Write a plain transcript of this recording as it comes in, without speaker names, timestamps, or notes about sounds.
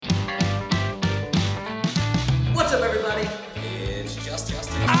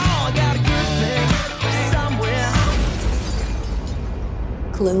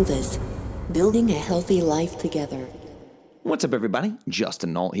Clovis, building a healthy life together. What's up, everybody?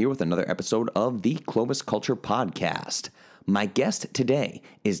 Justin Nault here with another episode of the Clovis Culture Podcast. My guest today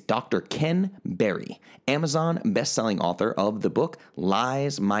is Dr. Ken Berry, Amazon best-selling author of the book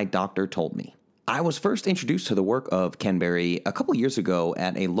Lies My Doctor Told Me. I was first introduced to the work of Ken Berry a couple years ago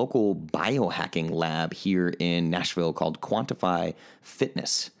at a local biohacking lab here in Nashville called Quantify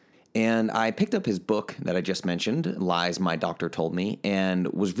Fitness. And I picked up his book that I just mentioned, Lies My Doctor Told Me, and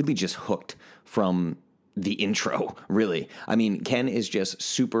was really just hooked from the intro, really. I mean, Ken is just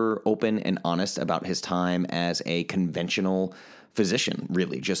super open and honest about his time as a conventional physician,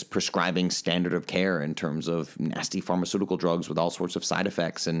 really, just prescribing standard of care in terms of nasty pharmaceutical drugs with all sorts of side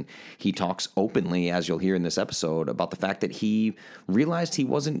effects. And he talks openly, as you'll hear in this episode, about the fact that he realized he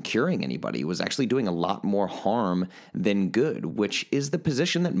wasn't curing anybody. He was actually doing a lot more harm than good, which is the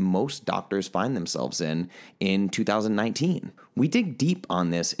position that most doctors find themselves in 2019. We dig deep on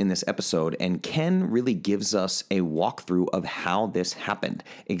this in this episode, and Ken really gives us a walkthrough of how this happened,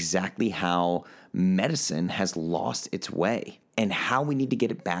 exactly how medicine has lost its way, and how we need to get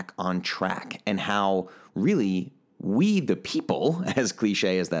it back on track, and how really we, the people, as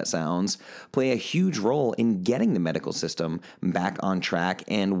cliche as that sounds, play a huge role in getting the medical system back on track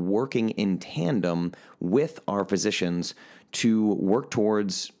and working in tandem with our physicians to work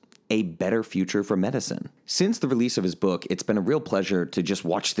towards a better future for medicine. Since the release of his book, it's been a real pleasure to just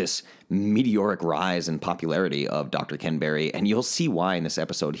watch this meteoric rise in popularity of Dr. Ken Berry, and you'll see why in this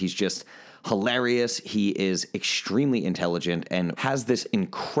episode. He's just hilarious. He is extremely intelligent and has this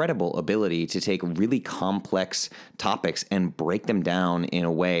incredible ability to take really complex topics and break them down in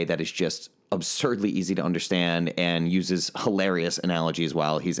a way that is just absurdly easy to understand and uses hilarious analogies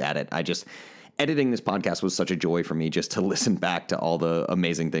while he's at it. Editing this podcast was such a joy for me just to listen back to all the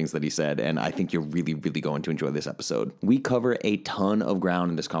amazing things that he said, and I think you're really, really going to enjoy this episode. We cover a ton of ground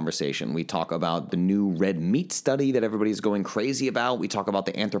in this conversation. We talk about the new red meat study that everybody's going crazy about. We talk about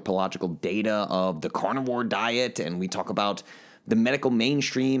the anthropological data of the carnivore diet, and we talk about the medical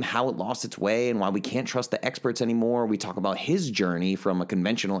mainstream, how it lost its way, and why we can't trust the experts anymore. We talk about his journey from a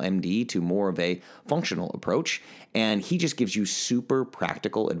conventional MD to more of a functional approach, and he just gives you super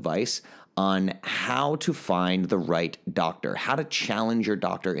practical advice on how to find the right doctor, how to challenge your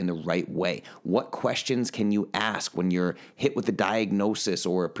doctor in the right way. What questions can you ask when you're hit with a diagnosis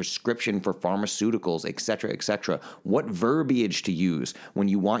or a prescription for pharmaceuticals, et cetera, et cetera? What verbiage to use when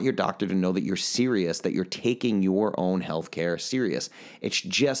you want your doctor to know that you're serious, that you're taking your own healthcare serious. It's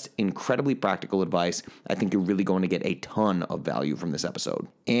just incredibly practical advice. I think you're really going to get a ton of value from this episode.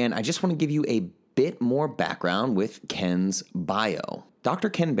 And I just want to give you a bit more background with Ken's bio.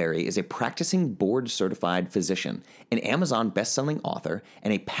 Dr. Ken Berry is a practicing board-certified physician, an Amazon best-selling author,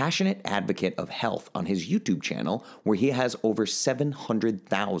 and a passionate advocate of health on his YouTube channel, where he has over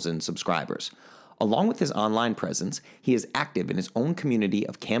 700,000 subscribers. Along with his online presence, he is active in his own community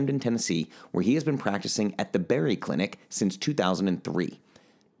of Camden, Tennessee, where he has been practicing at the Berry Clinic since 2003.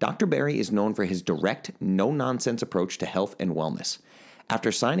 Dr. Berry is known for his direct, no-nonsense approach to health and wellness.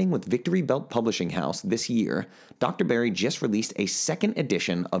 After signing with Victory Belt Publishing House this year, Dr. Berry just released a second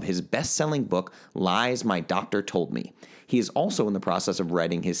edition of his best-selling book, Lies My Doctor Told Me. He is also in the process of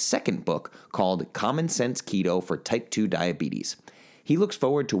writing his second book called Common Sense Keto for Type 2 Diabetes. He looks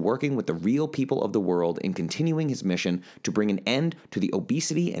forward to working with the real people of the world in continuing his mission to bring an end to the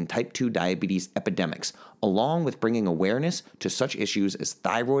obesity and type 2 diabetes epidemics, along with bringing awareness to such issues as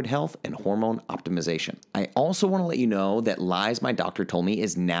thyroid health and hormone optimization. I also want to let you know that Lies My Doctor Told Me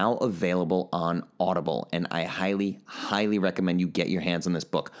is now available on Audible, and I highly, highly recommend you get your hands on this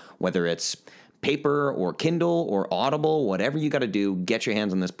book, whether it's paper or Kindle or Audible, whatever you got to do, get your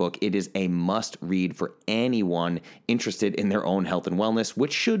hands on this book. It is a must read for anyone interested in their own health and wellness,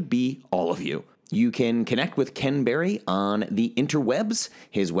 which should be all of you. You can connect with Ken Berry on the interwebs.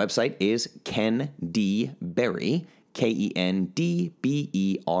 His website is Ken D. Berry,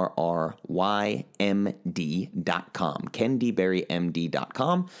 KenDberrymD.com,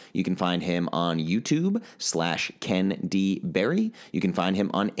 KenDberrymD.com. You can find him on YouTube /KenDberry. You can find him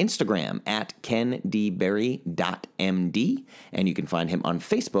on Instagram at KenDberry.md. And you can find him on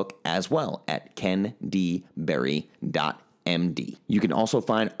Facebook as well at KenDberry.md. You can also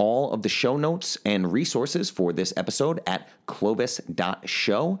find all of the show notes and resources for this episode at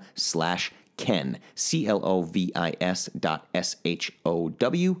clovis.show/Ken,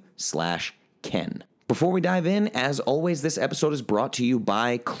 CLOVIS.SHOW/Ken. Before we dive in, as always, this episode is brought to you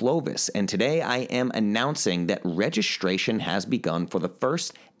by Clovis, and today I am announcing that registration has begun for the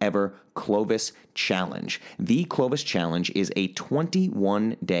first ever Clovis Challenge. The Clovis Challenge is a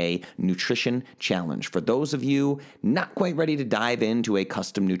 21-day nutrition challenge. For those of you not quite ready to dive into a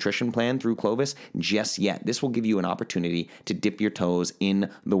custom nutrition plan through Clovis just yet, this will give you an opportunity to dip your toes in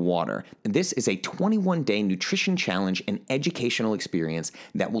the water. This is a 21-day nutrition challenge and educational experience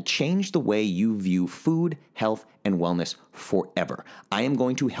that will change the way you view food, health, and wellness forever. I am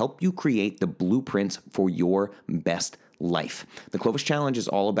going to help you create the blueprints for your best life. The Clovis Challenge is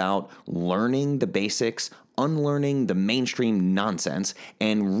all about learning the basics, unlearning the mainstream nonsense,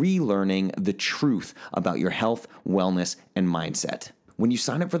 and relearning the truth about your health, wellness, and mindset. When you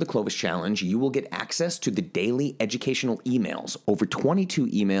sign up for the Clovis Challenge, you will get access to the daily educational emails, over 22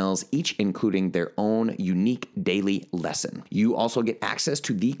 emails, each including their own unique daily lesson. You also get access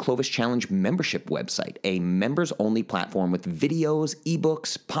to the Clovis Challenge membership website, a members-only platform with videos,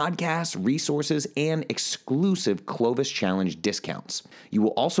 ebooks, podcasts, resources, and exclusive Clovis Challenge discounts. You will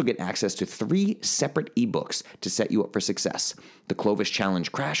also get access to 3 separate ebooks to set you up for success: the Clovis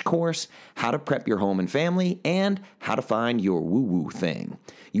Challenge Crash Course, How to Prep Your Home and Family, and How to Find Your Woo-Woo Thing.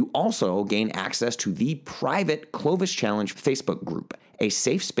 You also gain access to the private Clovis Challenge Facebook group, a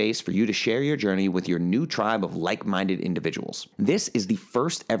safe space for you to share your journey with your new tribe of like-minded individuals. This is the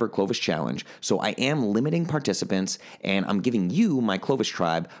first ever Clovis Challenge, so I am limiting participants, and I'm giving you, my Clovis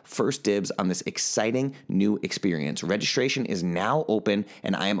tribe, first dibs on this exciting new experience. Registration is now open,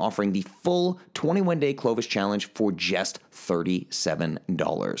 and I am offering the full 21-day Clovis Challenge for just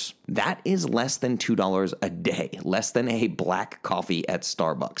 $37. That is less than $2 a day, less than a black coffee at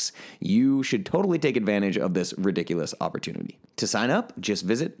Starbucks. You should totally take advantage of this ridiculous opportunity. To sign up, just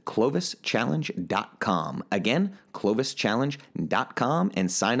visit clovischallenge.com. Again, clovischallenge.com,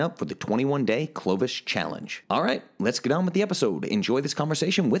 and sign up for the 21-day Clovis Challenge. All right, let's get on with the episode. Enjoy this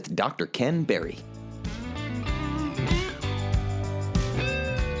conversation with Dr. Ken Berry.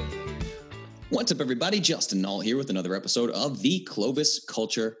 What's up, everybody? Justin Nault here with another episode of the Clovis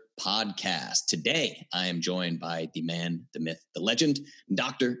Culture Podcast. Today, I am joined by the man, the myth, the legend,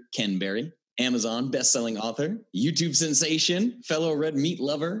 Dr. Ken Berry, Amazon best-selling author, YouTube sensation, fellow red meat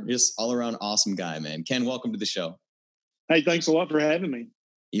lover, just all-around awesome guy, man. Ken, welcome to the show. Hey, thanks a lot for having me.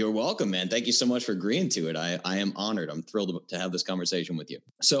 You're welcome, man. Thank you so much for agreeing to it. I am honored. I'm thrilled to have this conversation with you.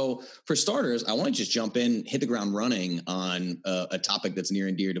 So for starters, I want to just jump in, hit the ground running on a topic that's near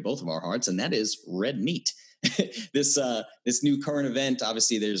and dear to both of our hearts, and that is red meat. This new current event,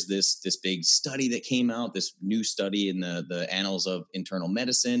 obviously there's this big study that came out, this new study in the Annals of Internal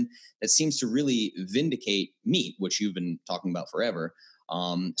Medicine that seems to really vindicate meat, which you've been talking about forever.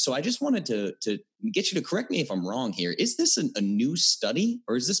 So I just wanted to get you to correct me if I'm wrong here. Is this a new study,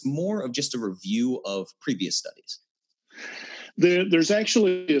 or is this more of just a review of previous studies? There's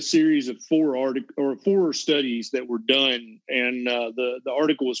actually a series of 4 studies that were done, and the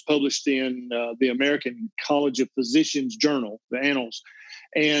article was published in the American College of Physicians Journal, the Annals.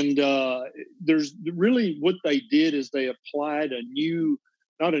 And there's really what they did is they applied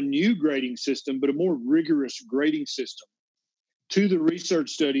not a new grading system, but a more rigorous grading system to the research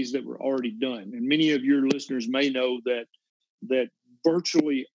studies that were already done. And many of your listeners may know that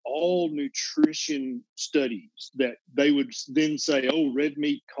virtually all nutrition studies that they would then say, oh, red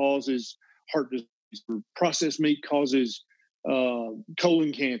meat causes heart disease, or processed meat causes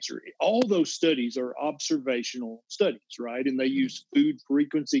colon cancer. All those studies are observational studies, right? And they use food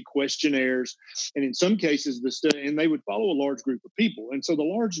frequency questionnaires. And in some cases, and they would follow a large group of people. And so the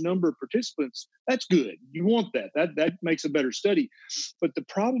large number of participants, that's good. You want that. That makes a better study. But the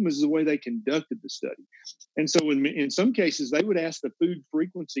problem is the way they conducted the study. And so in some cases, they would ask the food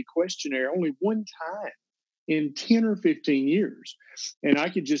frequency questionnaire only one time in 10 or 15 years. And I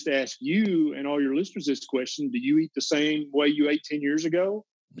could just ask you and all your listeners this question: do you eat the same way you ate 10 years ago?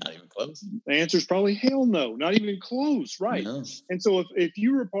 Not even close. The answer is probably hell no, not even close, right? No. And so if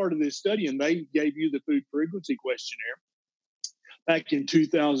you were part of this study and they gave you the food frequency questionnaire back in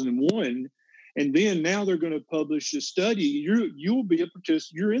 2001, and then now they're going to publish a study, you'll be a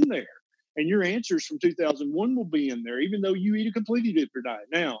participant, you're in there, and your answers from 2001 will be in there, even though you eat a completely different diet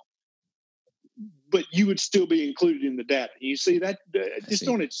now. But you would still be included in the data. You see that just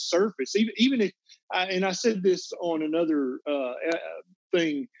on its surface, even if, and I said this on another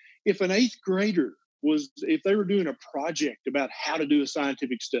thing, if an 8th grader if they were doing a project about how to do a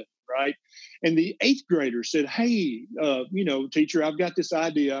scientific study, right? And the 8th grader said, hey, teacher, I've got this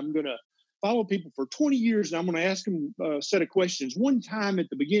idea. I'm going to follow people for 20 years, and I'm going to ask them a set of questions one time at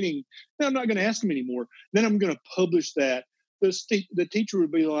the beginning. Then I'm not going to ask them anymore. Then I'm going to publish that. The teacher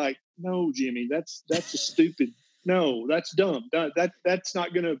would be like, no, Jimmy, that's a stupid. No, that's dumb. That's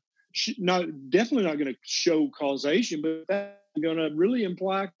not going to definitely not going to show causation, but going to really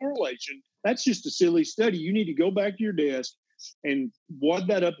imply correlation. That's just a silly study. You need to go back to your desk and wad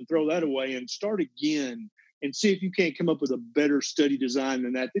that up and throw that away and start again and see if you can't come up with a better study design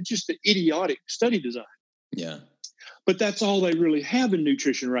than that. It's just an idiotic study design. Yeah. But that's all they really have in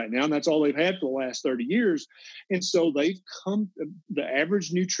nutrition right now. And that's all they've had for the last 30 years. And so the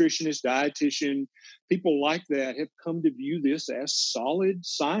average nutritionist, dietitian, people like that have come to view this as solid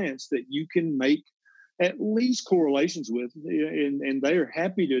science that you can make at least correlations with. And they are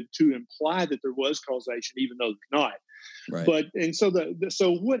happy to imply that there was causation, even though there's not. Right. But and so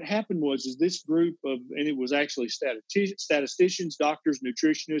so what happened was this group of, and it was actually statisticians, doctors,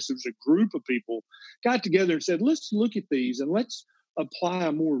 nutritionists. There was a group of people got together and said, let's look at these and let's apply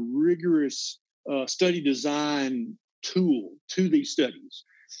a more rigorous study design tool to these studies.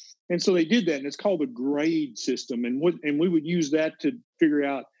 And so they did that, and it's called the GRADE system. And we would use that to figure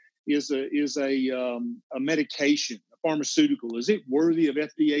out is a medication, pharmaceutical, is it worthy of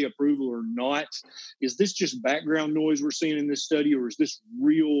FDA approval or not? Is this just background noise we're seeing in this study, or is this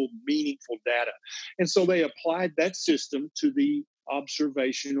real meaningful data? And so they applied that system to the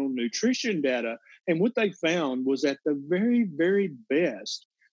observational nutrition data. And what they found was at the very, very best,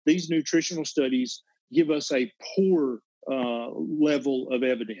 these nutritional studies give us a poor level of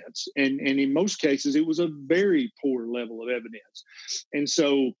evidence. And in most cases, it was a very poor level of evidence. And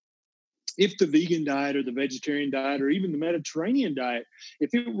so if the vegan diet or the vegetarian diet or even the Mediterranean diet,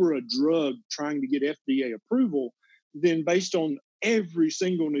 if it were a drug trying to get FDA approval, then based on every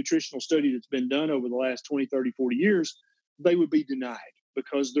single nutritional study that's been done over the last 20, 30, 40 years, they would be denied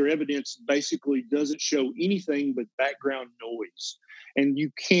because their evidence basically doesn't show anything but background noise. And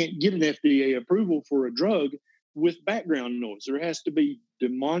you can't get an FDA approval for a drug with background noise. There has to be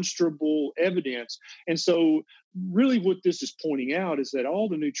demonstrable evidence. And so really what this is pointing out is that all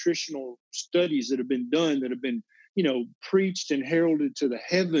the nutritional studies that have been done, that have been, preached and heralded to the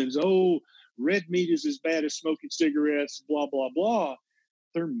heavens, red meat is as bad as smoking cigarettes, blah, blah, blah,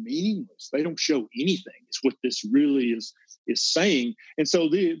 they're meaningless. They don't show anything. It's what this really is saying. And so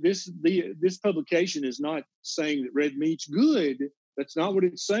this publication is not saying that red meat's good. That's not what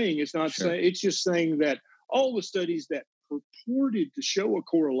it's saying. It's not saying, it's just saying that all the studies that purported to show a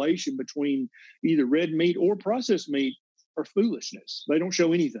correlation between either red meat or processed meat are foolishness. They don't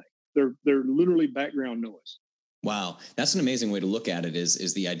show anything. They're literally background noise. Wow. That's an amazing way to look at it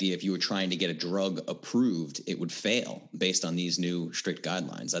is the idea if you were trying to get a drug approved, it would fail based on these new strict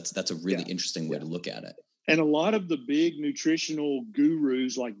guidelines. That's a really interesting way to look at it. And a lot of the big nutritional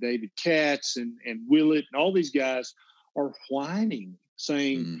gurus like David Katz and Willett and all these guys are whining,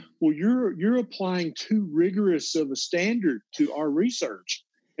 saying, well, you're applying too rigorous of a standard to our research.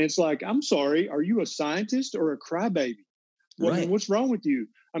 And it's like, I'm sorry, are you a scientist or a crybaby? What's wrong with you?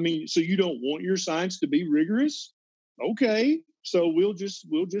 I mean, so you don't want your science to be rigorous? Okay. So we'll just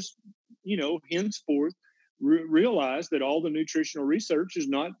henceforth realize that all the nutritional research is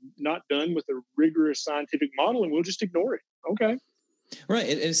not done with a rigorous scientific model, and we'll just ignore it. Okay. Right.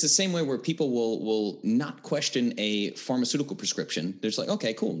 It's the same way where people will not question a pharmaceutical prescription. They're just like,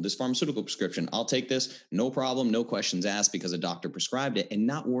 okay, cool. This pharmaceutical prescription, I'll take this. No problem. No questions asked because a doctor prescribed it, and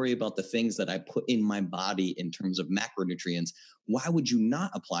not worry about the things that I put in my body in terms of macronutrients. Why would you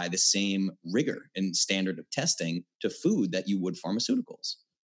not apply the same rigor and standard of testing to food that you would pharmaceuticals?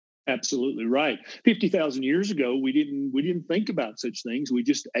 Absolutely right. 50,000 years ago, we didn't think about such things. We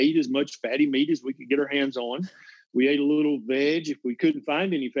just ate as much fatty meat as we could get our hands on. We ate a little veg if we couldn't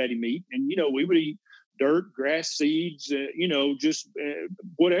find any fatty meat. And, we would eat dirt, grass seeds,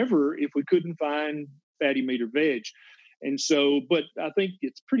 whatever if we couldn't find fatty meat or veg. And so, but I think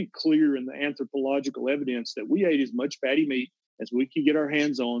it's pretty clear in the anthropological evidence that we ate as much fatty meat as we could get our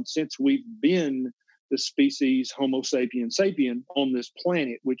hands on since we've been the species Homo sapiens sapien on this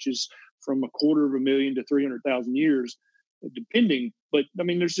planet, which is from 250,000 to 300,000 years, depending. But I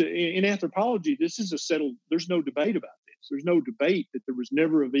mean, in anthropology, this is there's no debate about this. There's no debate that there was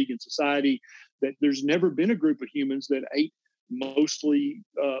never a vegan society, that there's never been a group of humans that ate mostly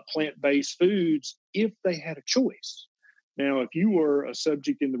plant-based foods if they had a choice. Now, if you were a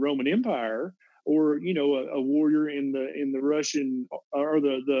subject in the Roman Empire or, a warrior in the Russian or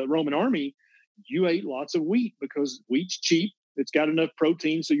the Roman army, you ate lots of wheat because wheat's cheap. It's got enough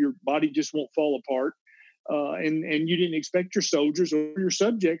protein so your body just won't fall apart. And you didn't expect your soldiers or your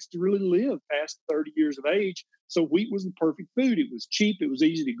subjects to really live past 30 years of age. So wheat was the perfect food. It was cheap. It was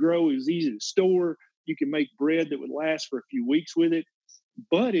easy to grow. It was easy to store. You can make bread that would last for a few weeks with it.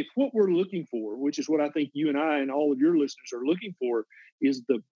 But if what we're looking for, which is what I think you and I and all of your listeners are looking for, is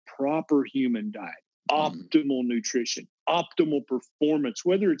the proper human diet, optimal nutrition, optimal performance,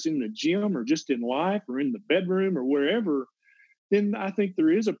 whether it's in the gym or just in life or in the bedroom or wherever, then I think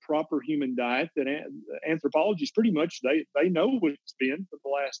there is a proper human diet that anthropologists pretty much they know what it's been for the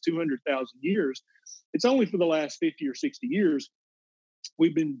last 200,000 years. It's only for the last 50 or 60 years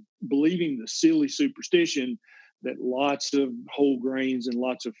we've been believing the silly superstition that lots of whole grains and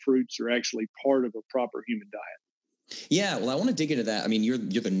lots of fruits are actually part of a proper human diet. Yeah, well, I want to dig into that. I mean, you're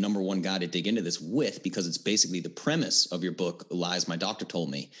the number one guy to dig into this with, because it's basically the premise of your book, Lies My Doctor Told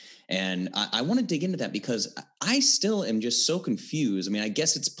Me. And I want to dig into that because I still am just so confused. I mean, I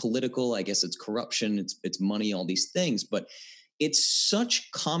guess it's political, I guess it's corruption, it's money, all these things, but it's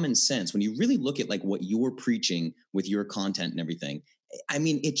such common sense when you really look at like what you're preaching with your content and everything. I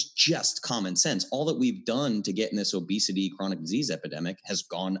mean, it's just common sense. All that we've done to get in this obesity, chronic disease epidemic has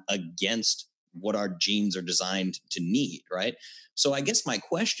gone against what our genes are designed to need, right? So I guess my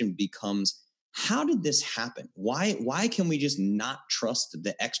question becomes, how did this happen? Why can we just not trust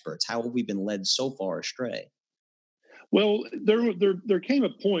the experts? How have we been led so far astray? Well, there came a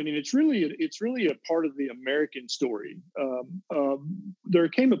point, and it's really a part of the American story. There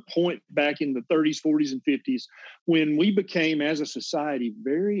came a point back in the 30s, 40s, and 50s when we became, as a society,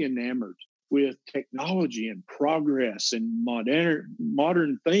 very enamored with technology and progress and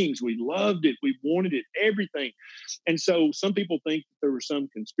modern things. We loved it. We wanted it, everything. And so some people think that there was some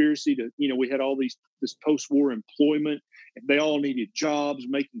conspiracy to, we had all this post-war employment, and they all needed jobs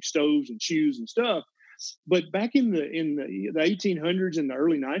making stoves and shoes and stuff. But back in the 1800s and the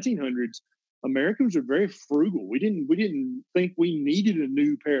early 1900s, Americans were very frugal. We didn't think we needed a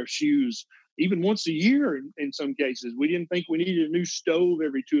new pair of shoes even once a year in some cases. We didn't think we needed a new stove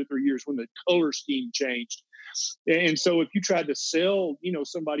every 2 or 3 years when the color scheme changed. And so if you tried to sell,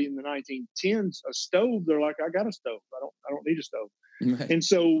 somebody in the 1910s a stove, they're like, I got a stove. I don't need a stove. Right. And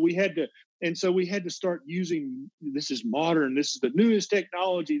so we had to start using, this is modern, this is the newest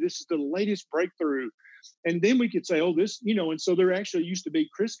technology, this is the latest breakthrough. And then we could say, oh, this, and so there actually used to be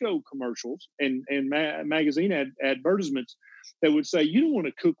Crisco commercials and magazine advertisements that would say, you don't want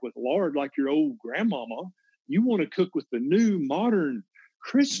to cook with lard like your old grandmama. You want to cook with the new modern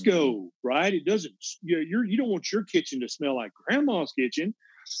Crisco, right? It doesn't, you don't want your kitchen to smell like grandma's kitchen.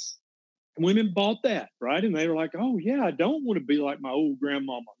 Women bought that, right? And they were like, oh, yeah, I don't want to be like my old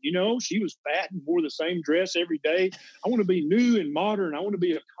grandmama. She was fat and wore the same dress every day. I want to be new and modern. I want to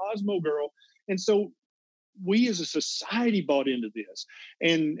be a Cosmo girl. And so we as a society bought into this.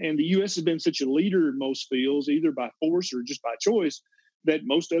 And the U.S. has been such a leader in most fields, either by force or just by choice, that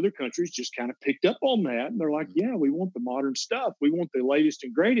most other countries just kind of picked up on that. And they're like, yeah, we want the modern stuff. We want the latest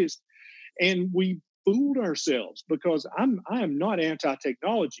and greatest. And we fooled ourselves, because I am not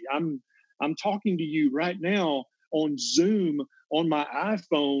anti-technology. I'm talking to you right now on Zoom on my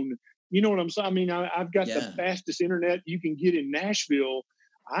iPhone. You know what I'm saying? I mean, I've got the fastest internet you can get in Nashville.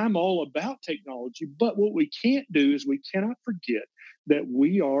 I'm all about technology, but what we can't do is we cannot forget that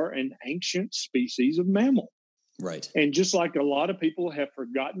we are an ancient species of mammal. Right. And just like a lot of people have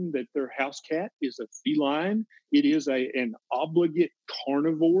forgotten that their house cat is a feline, it is an obligate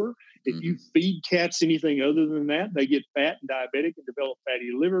carnivore. If you feed cats anything other than that, they get fat and diabetic and develop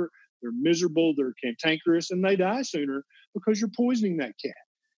fatty liver. They're miserable, they're cantankerous, and they die sooner because you're poisoning that cat.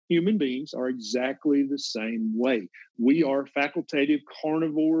 Human beings are exactly the same way. We are facultative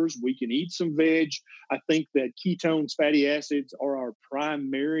carnivores. We can eat some veg. I think that ketones, fatty acids are our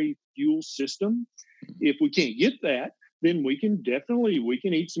primary fuel system. If we can't get that, then we can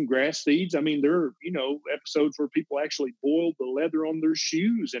eat some grass seeds. I mean, there are, episodes where people actually boiled the leather on their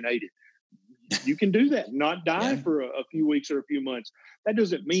shoes and ate it. You can do that, not die for a few weeks or a few months. That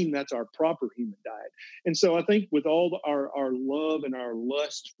doesn't mean that's our proper human diet. And so I think with all our love and our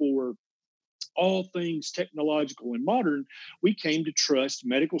lust for all things technological and modern, we came to trust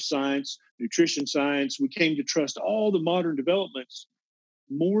medical science, nutrition science. We came to trust all the modern developments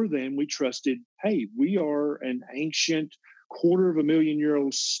more than we trusted, hey, we are an ancient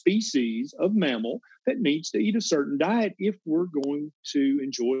 250,000-year-old species of mammal that needs to eat a certain diet if we're going to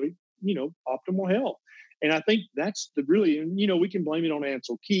enjoy optimal health. And I think that's we can blame it on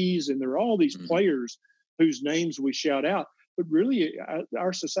Ansel Keys, and there are all these players whose names we shout out, but really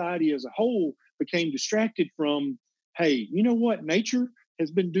our society as a whole became distracted from, hey, you know what? Nature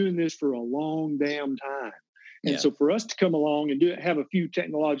has been doing this for a long damn time. And so for us to come along and have a few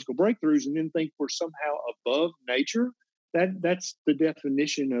technological breakthroughs and then think we're somehow above nature, that's the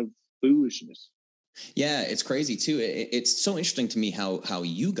definition of foolishness. Yeah, it's crazy too. It's so interesting to me how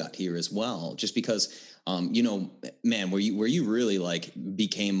you got here as well, just because, man, where you really like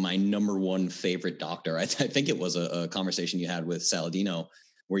became my number one favorite doctor. I think it was a conversation you had with Saladino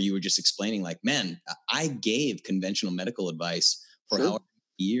where you were just explaining like, man, I gave conventional medical advice for however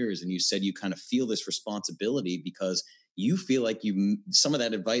years, and you said you kind of feel this responsibility because you feel like some of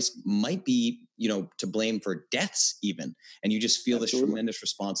that advice might be, to blame for deaths even. And you just feel this tremendous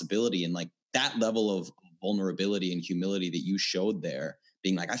responsibility, and like that level of vulnerability and humility that you showed there,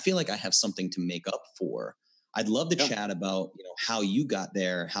 being like, I feel like I have something to make up for. I'd love to chat about, how you got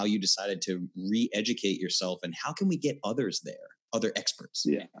there, how you decided to re-educate yourself, and how can we get others there, other experts?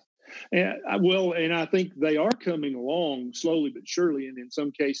 Yeah. And I think they are coming along slowly but surely, and in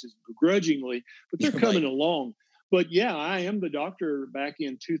some cases begrudgingly, but they're coming along. But yeah, I am the doctor back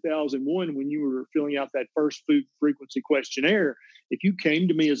in 2001 when you were filling out that first food frequency questionnaire. If you came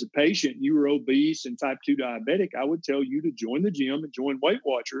to me as a patient, you were obese and type 2 diabetic, I would tell you to join the gym and join Weight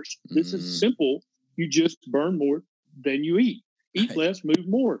Watchers. This is simple. You just burn more than you eat. Eat less, move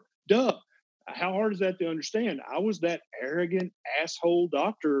more. Duh. How hard is that to understand? I was that arrogant asshole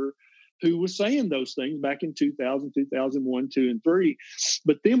doctor who was saying those things back in 2000, 2001, 2, and 3.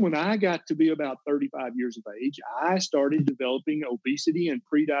 But then when I got to be about 35 years of age, I started developing obesity and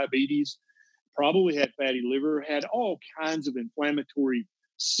prediabetes, probably had fatty liver, had all kinds of inflammatory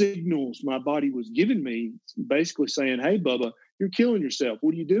signals my body was giving me, basically saying, hey, Bubba, you're killing yourself.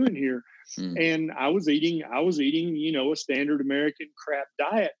 What are you doing here? And I was eating, a standard American crap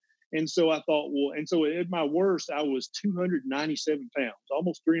diet. And so I thought, and so at my worst, I was 297 pounds,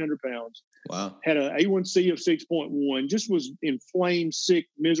 almost 300 pounds. Wow. Had an A1C of 6.1, just was inflamed, sick,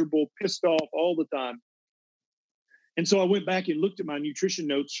 miserable, pissed off all the time. And so I went back and looked at my nutrition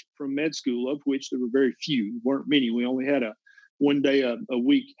notes from med school, of which there were very few, weren't many. We only had one day a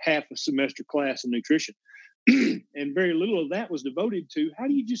week, half a semester class in nutrition. And very little of that was devoted to how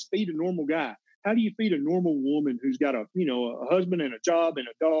do you just feed a normal guy? How do you feed a normal woman who's got a husband and a job and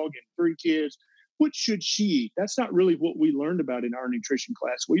a dog and 3 kids? What should she eat? That's not really what we learned about in our nutrition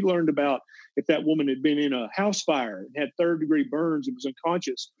class. We learned about if that woman had been in a house fire and had 3rd-degree burns and was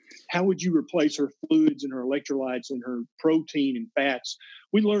unconscious, how would you replace her fluids and her electrolytes and her protein and fats?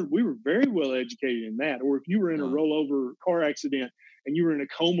 We were very well educated in that. Or if you were in a rollover car accident and you were in a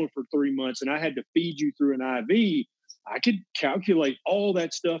coma for 3 months and I had to feed you through an IV, I could calculate all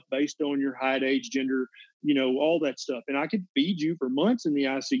that stuff based on your height, age, gender, all that stuff. And I could feed you for months in the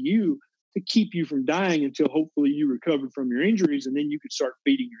ICU to keep you from dying until hopefully you recovered from your injuries, and then you could start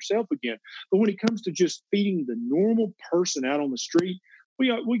feeding yourself again. But when it comes to just feeding the normal person out on the street, we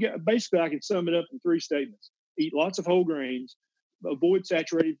got basically, I can sum it up in 3 statements: eat lots of whole grains, avoid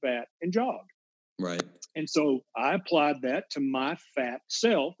saturated fat, and jog. Right. And so I applied that to my fat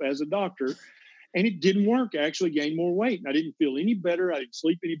self as a doctor. And it didn't work. I actually gained more weight and I didn't feel any better. I didn't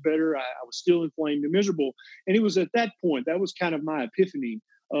sleep any better. I was still inflamed and miserable. And it was at that point, that was kind of my epiphany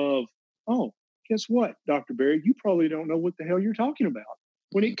of, oh, guess what, Dr. Berry, you probably don't know what the hell you're talking about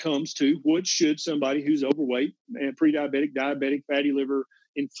when it comes to what should somebody who's overweight and pre-diabetic, diabetic, fatty liver,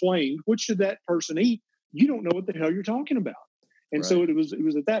 inflamed, what should that person eat? You don't know what the hell you're talking about. And so it was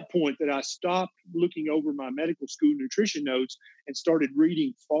at that point that I stopped looking over my medical school nutrition notes and started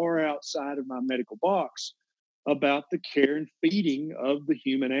reading far outside of my medical box about the care and feeding of the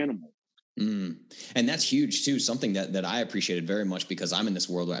human animal. And that's huge too. Something that I appreciated very much, because I'm in this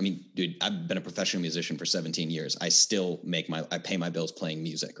world where, dude, I've been a professional musician for 17 years. I still I pay my bills playing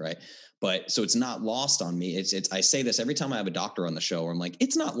music. Right. But so it's not lost on me. I say this every time I have a doctor on the show where I'm like,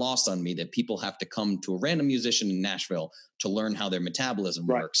 it's not lost on me that people have to come to a random musician in Nashville to learn how their metabolism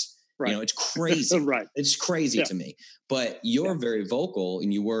works. Right. It's crazy. Right. It's crazy to me. But you're very vocal,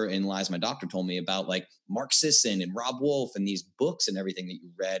 and you were in Lies My Doctor Told Me about like Mark Sisson and Rob Wolf and these books and everything that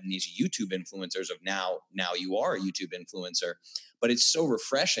you read, and these YouTube influencers of now you are a YouTube influencer. But it's so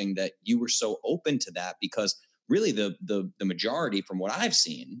refreshing that you were so open to that, because really the majority, from what I've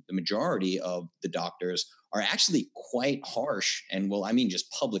seen, the majority of the doctors are actually quite harsh and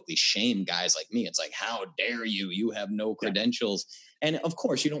just publicly shame guys like me. It's like, how dare you? You have no credentials. And of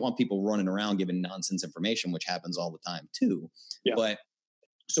course, you don't want people running around giving nonsense information, which happens all the time too. Yeah. But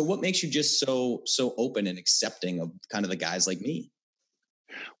so what makes you just so open and accepting of kind of the guys like me?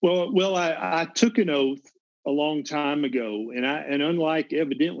 Well, I took an oath a long time ago, and unlike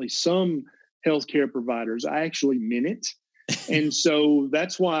evidently some healthcare providers, I actually meant it. And so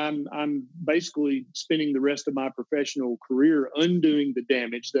that's why I'm basically spending the rest of my professional career undoing the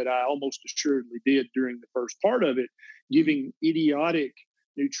damage that I almost assuredly did during the first part of it, giving idiotic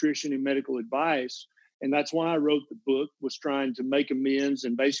nutrition and medical advice. And that's why I wrote the book, was trying to make amends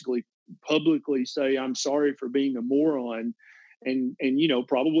and basically publicly say, I'm sorry for being a moron and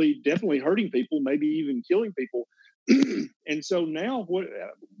probably definitely hurting people, maybe even killing people. And so now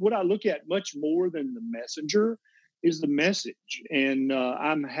what I look at much more than the messenger is the message. And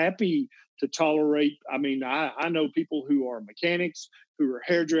I'm happy to tolerate. I know people who are mechanics, who are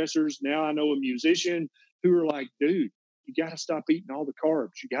hairdressers. Now I know a musician who are like, dude, you got to stop eating all the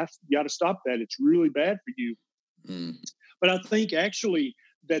carbs. You got to stop that. It's really bad for you. But I think actually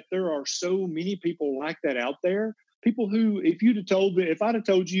that there are so many people like that out there. People who, if I'd have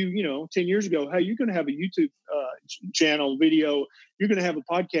told you, 10 years ago, hey, you're going to have a YouTube channel video, you're going to have a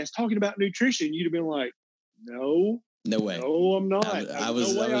podcast talking about nutrition, you'd have been like, no way. No, I'm not. I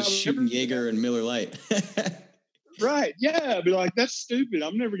was shooting Jaeger and Miller Lite. Right. Yeah. I'd be like, that's stupid.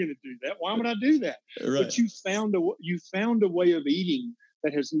 I'm never going to do that. Why would I do that? Right. But you found a way of eating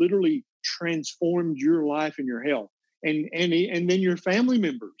that has literally transformed your life and your health and then your family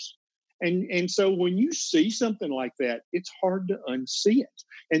members. And so when you see something like that, it's hard to unsee it.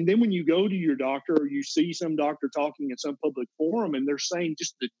 And then when you go to your doctor or you see some doctor talking in some public forum and they're saying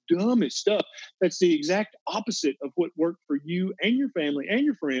just the dumbest stuff, that's the exact opposite of what worked for you and your family and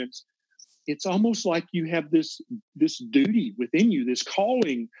your friends. It's almost like you have this duty within you, this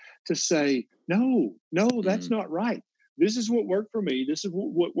calling to say, no, that's not right. This is what worked for me. This is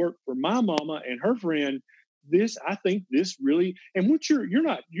what worked for my mama and her friend. I think this really, and what you're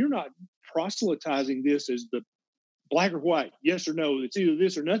not proselytizing this as the black or white, yes or no, it's either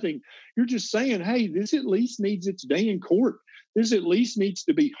this or nothing. You're just saying, hey, this at least needs its day in court. This at least needs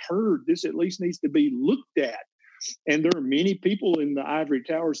to be heard. This at least needs to be looked at. And there are many people in the ivory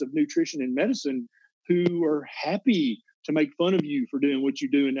towers of nutrition and medicine who are happy to make fun of you for doing what you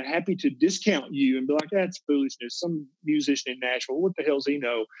do, and they're happy to discount you and be like, that's foolishness. Some musician in Nashville, what the hell's he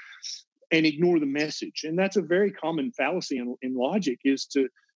know? And ignore the message. And that's a very common fallacy in logic, is to,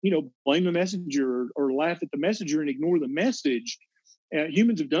 blame the messenger or laugh at the messenger and ignore the message.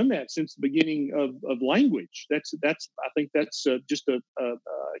 Humans have done that since the beginning of language. I think that's just a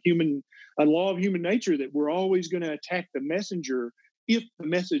law of human nature, that we're always going to attack the messenger if the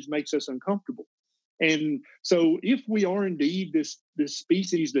message makes us uncomfortable. And so if we are indeed this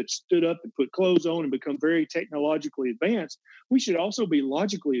species that stood up and put clothes on and become very technologically advanced, we should also be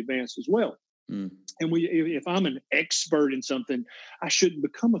logically advanced as well. And if I'm an expert in something, I shouldn't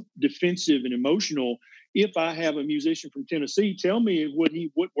become defensive and emotional. If I have a musician from Tennessee tell me what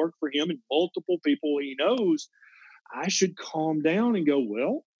worked for him and multiple people he knows, I should calm down and go,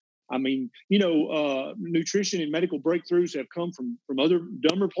 well, I mean, nutrition and medical breakthroughs have come from other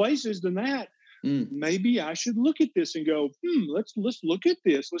dumber places than that. Maybe I should look at this and go, let's look at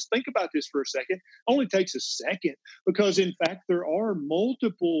this. Let's think about this for a second. It only takes a second, because in fact, there are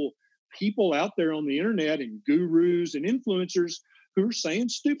multiple people out there on the internet and gurus and influencers who are saying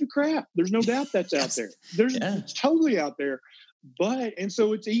stupid crap. There's no doubt that's out there. It's totally out there. And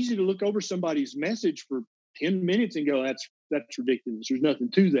so it's easy to look over somebody's message for 10 minutes and go, that's ridiculous. There's nothing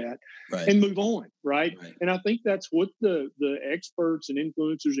to that, and move on. Right. And I think that's what the experts and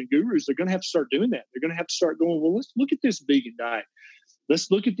influencers and gurus, they're going to have to start doing that. They're going to have to start going, well, let's look at this vegan diet. Let's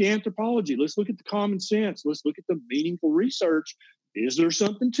look at the anthropology. Let's look at the common sense. Let's look at the meaningful research. Is there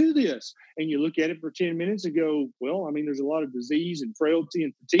something to this? And you look at it for 10 minutes and go, well, I mean, there's a lot of disease and frailty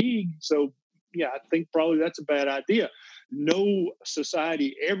and fatigue. So yeah, I think probably that's a bad idea. No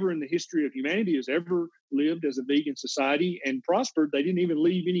society ever in the history of humanity has ever lived as a vegan society and prospered. They didn't even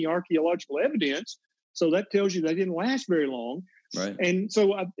leave any archaeological evidence. So that tells you they didn't last very long. Right. And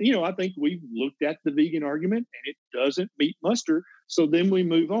so, I think we've looked at the vegan argument and it doesn't meet muster. So then we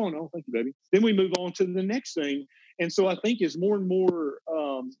move on. Oh, thank you, baby. Then we move on to the next thing. And so I think as more and more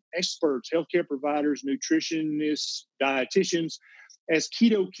experts, healthcare providers, nutritionists, dietitians, as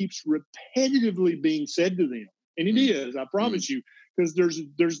keto keeps repetitively being said to them, and it is, I promise you, because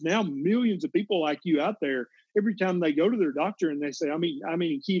there's now millions of people like you out there. Every time they go to their doctor and they say, I'm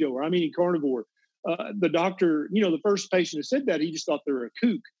eating keto or I'm eating carnivore, the doctor, the first patient that said that, he just thought they were a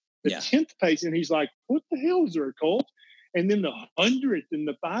kook. The 10th patient, he's like, what the hell is there, a cult? And then the 100th and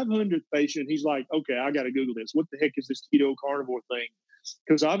the 500th patient, he's like, okay, I got to Google this. What the heck is this keto carnivore thing?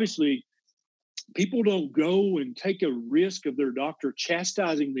 Because obviously people don't go and take a risk of their doctor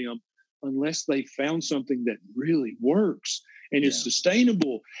chastising them unless they found something that really works and is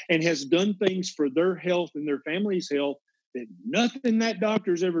sustainable and has done things for their health and their family's health that nothing that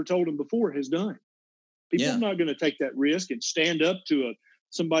doctor's ever told them before has done. People are not going to take that risk and stand up to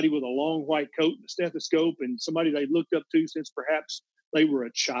somebody with a long white coat and a stethoscope and somebody they looked up to since perhaps they were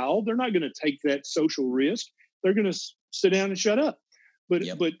a child. They're not going to take that social risk. They're going to sit down and shut up. But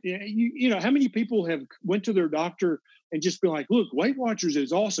how many people have went to their doctor and just been like, look, Weight Watchers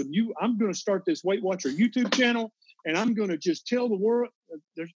is awesome. I'm going to start this Weight Watcher YouTube channel and I'm going to just tell the world.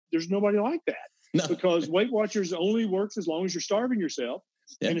 There's nobody like that because Weight Watchers only works as long as you're starving yourself.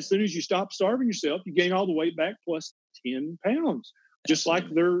 And as soon as you stop starving yourself, you gain all the weight back plus 10 pounds, just like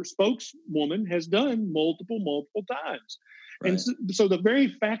their spokeswoman has done multiple times. Right. And so the very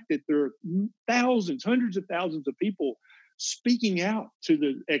fact that there are thousands, hundreds of thousands of people speaking out to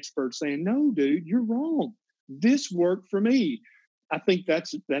the expert saying, no, dude, you're wrong. This worked for me. I think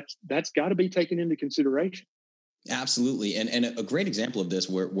that's got to be taken into consideration. Absolutely. And a great example of this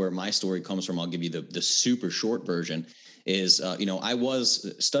where my story comes from, I'll give you the super short version, is, I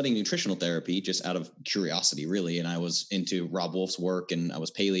was studying nutritional therapy just out of curiosity, really. And I was into Rob Wolf's work, and I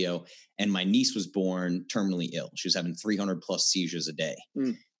was paleo, and my niece was born terminally ill. She was having 300 plus seizures a day.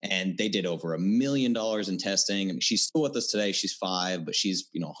 And they did over $1 million in testing. I mean, she's still with us today. She's 5, but she's,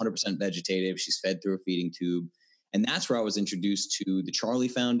 100% vegetative. She's fed through a feeding tube. And that's where I was introduced to the Charlie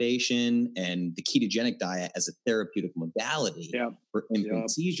Foundation and the ketogenic diet as a therapeutic modality for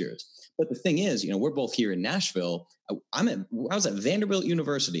infant seizures. But the thing is, we're both here in Nashville. I was at Vanderbilt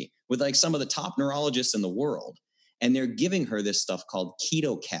University with like some of the top neurologists in the world, and they're giving her this stuff called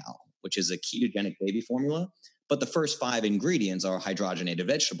KetoCal, which is a ketogenic baby formula. But the first 5 ingredients are hydrogenated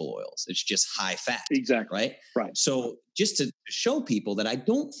vegetable oils. It's just high fat. Exactly. Right. So just to show people that I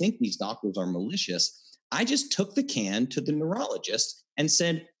don't think these doctors are malicious, I just took the can to the neurologist and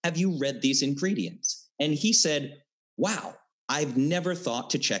said, have you read these ingredients? And he said, wow, I've never thought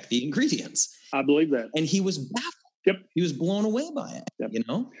to check the ingredients. I believe that. And he was baffled. Yep. He was blown away by it,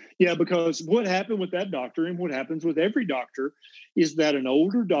 Yeah, because what happened with that doctor, and what happens with every doctor, is that an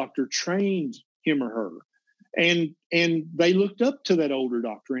older doctor trained him or her. And they looked up to that older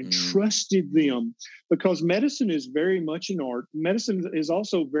doctor and trusted them, because medicine is very much an art. Medicine is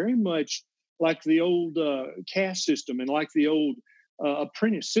also very much like the old caste system and like the old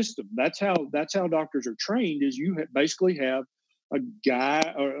apprentice system. That's how doctors are trained. Is you basically have a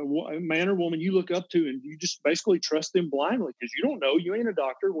guy or a man or woman you look up to, and you just basically trust them blindly, because you don't know. You ain't a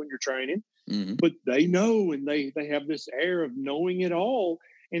doctor when you're training, but they know, and they have this air of knowing it all.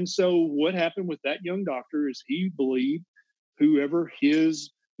 And so what happened with that young doctor is he believed whoever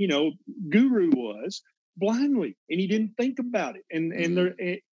his guru was blindly, and he didn't think about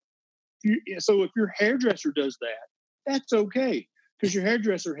it. So if your hairdresser does that, that's okay, because your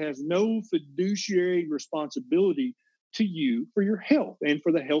hairdresser has no fiduciary responsibility to you for your health and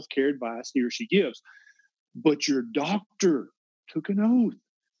for the health care advice he or she gives. But your doctor took an oath.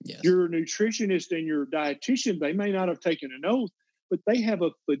 Yes. Your nutritionist and your dietitian, they may not have taken an oath, but they have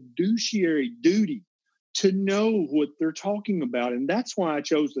a fiduciary duty to know what they're talking about. And that's why I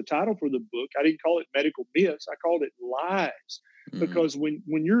chose the title for the book. I didn't call it Medical Myths. I called it Lies. Because when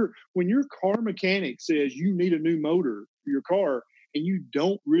your car mechanic says you need a new motor for your car and you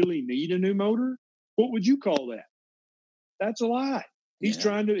don't really need a new motor, what would you call that? That's a lie. He's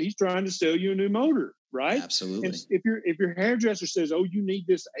trying to sell you a new motor, right? Absolutely. And if your hairdresser says, "Oh, you need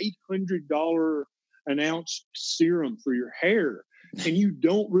this $800 an ounce serum for your hair," and you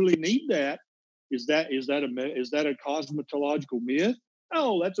don't really need that, is that a cosmetological myth?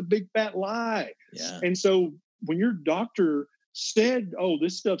 Oh, that's a big fat lie. Yeah. And so when your doctor said, "Oh,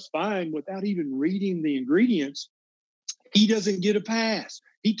 this stuff's fine," without even reading the ingredients, he doesn't get a pass.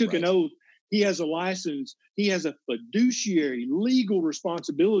 He took an oath. He has a license. He has a fiduciary legal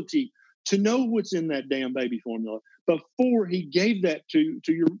responsibility to know what's in that damn baby formula before he gave that to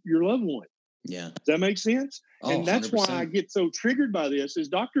your loved one. Yeah. Does that make sense? Oh, and that's 100%. why I get so triggered by this, is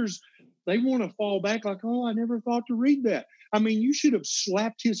doctors, they want to fall back like, "Oh, I never thought to read that." I mean, you should have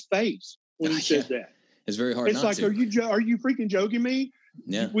slapped his face when he said that. It's very hard. It's like, are you freaking joking me?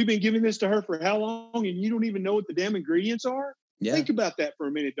 Yeah. We've been giving this to her for how long, and you don't even know what the damn ingredients are? Yeah. Think about that for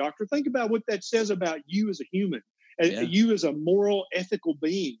a minute, doctor. Think about what that says about you as a human, you as a moral, ethical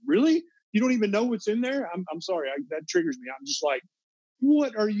being. Really? You don't even know what's in there? I'm sorry. That triggers me. I'm just like,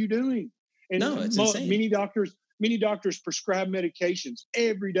 what are you doing? And no, it's insane. Many doctors prescribe medications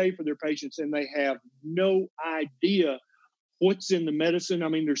every day for their patients, and they have no idea what's in the medicine. I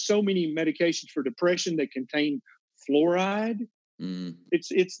mean, there's so many medications for depression that contain fluoride. It's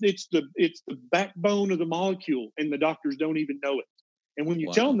the backbone of the molecule, and the doctors don't even know it. And when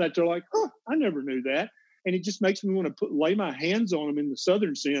you tell them that, they're like, "Huh, I never knew that." And it just makes me want to lay my hands on them in the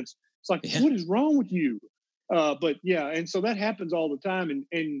Southern sense. It's like, what is wrong with you? And so that happens all the time.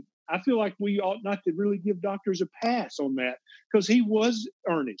 And I feel like we ought not to really give doctors a pass on that, because he was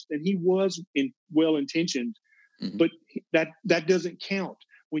earnest and he was well-intentioned, but that doesn't count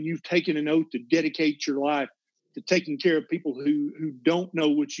when you've taken an oath to dedicate your life to taking care of people who don't know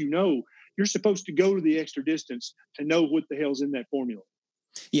what you know. You're supposed to go to the extra distance to know what the hell's in that formula.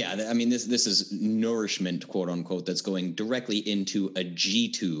 Yeah, I mean, this is nourishment, quote unquote, that's going directly into a G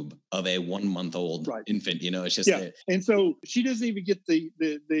tube of a 1-month-old infant. It's just And so she doesn't even get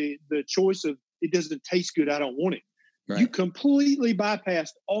the choice of, it doesn't taste good, I don't want it. Right. You completely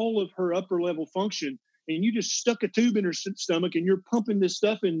bypassed all of her upper level function, and you just stuck a tube in her stomach, and you're pumping this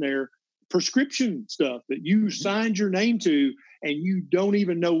stuff in there prescription stuff that you signed your name to and you don't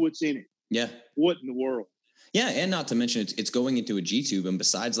even know what's in it. Yeah. What in the world? Yeah, and not to mention it's going into a G tube, and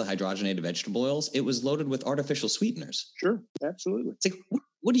besides the hydrogenated vegetable oils, it was loaded with artificial sweeteners. Sure, absolutely. It's like,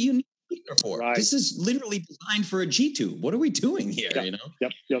 what do you need a sweetener for? Right. This is literally designed for a G tube. What are we doing here?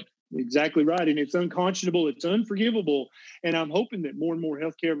 Yep. Yep. Exactly right. And it's unconscionable. It's unforgivable. And I'm hoping that more and more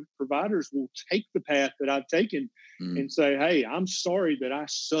healthcare providers will take the path that I've taken and say, hey, I'm sorry that I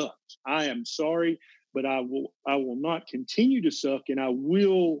sucked. I am sorry, but I will not continue to suck, and I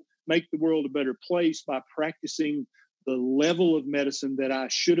will make the world a better place by practicing the level of medicine that I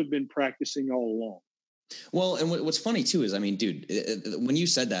should have been practicing all along. Well, and what's funny too is, I mean, dude, when you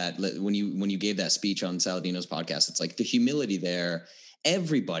said that, when you gave that speech on Saladino's podcast, it's like the humility there.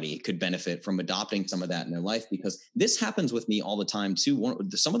 Everybody could benefit from adopting some of that in their life, because this happens with me all the time too.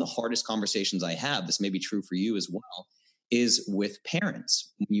 Some of the hardest conversations I have, this may be true for you as well, is with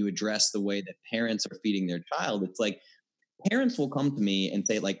parents. When you address the way that parents are feeding their child, it's like parents will come to me and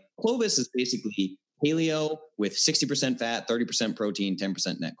say, like, Clovis is basically paleo with 60% fat, 30% protein,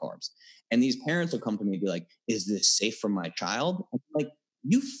 10% net carbs. And these parents will come to me and be like, is this safe for my child? I'm like,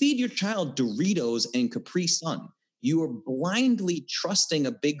 you feed your child Doritos and Capri Sun. You are blindly trusting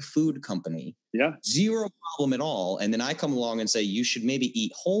a big food company. Yeah. Zero problem at all. And then I come along and say, you should maybe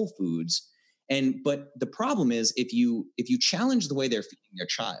eat whole foods. But the problem is, if you challenge the way they're feeding their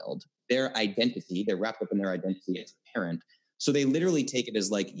child, their identity, they're wrapped up in their identity as a parent. So they literally take it as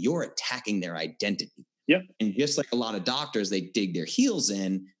like you're attacking their identity. Yep. And just like a lot of doctors, they dig their heels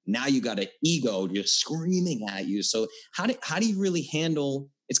in. Now you got an ego just screaming at you. So how do you really handle?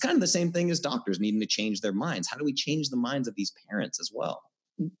 It's kind of the same thing as doctors needing to change their minds. How do we change the minds of these parents as well?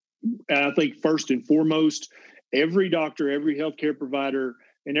 I think first and foremost, every doctor, every healthcare provider,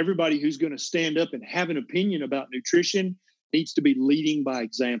 and everybody who's going to stand up and have an opinion about nutrition needs to be leading by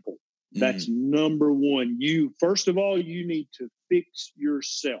example. That's number one. First of all, you need to fix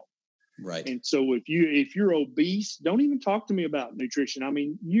yourself. Right. And so if you're obese, don't even talk to me about nutrition. I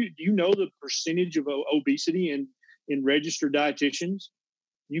mean, you know the percentage of obesity in registered dietitians.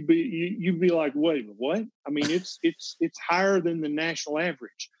 You'd be like, wait, what? I mean, it's higher than the national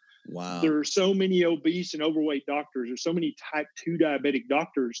average. Wow. There are so many obese and overweight doctors. There's so many type 2 diabetic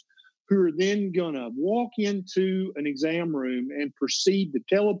doctors who are then going to walk into an exam room and proceed to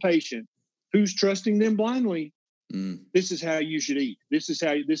tell a patient who's trusting them blindly, this is how you should eat. This is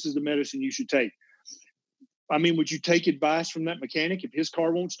the medicine you should take. I mean, would you take advice from that mechanic if his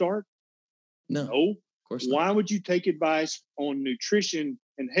car won't start? No. Of course not. Why would you take advice on nutrition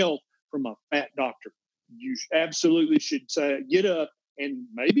and health from a fat doctor? You absolutely should say, get up and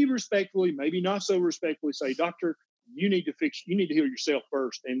maybe respectfully, maybe not so respectfully, say, doctor, you need to heal yourself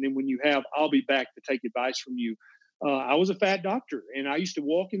first. And then when you have, I'll be back to take advice from you. I was a fat doctor, and I used to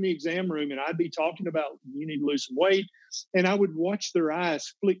walk in the exam room and I'd be talking about, you need to lose some weight. And I would watch their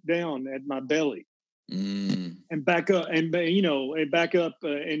eyes flick down at my belly and back up and back up.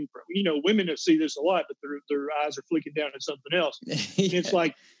 And women that see this a lot, but their eyes are flicking down at something else. Yeah. And it's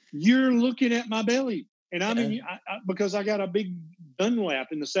like, you're looking at my belly. And I mean, because I got a big Dunlap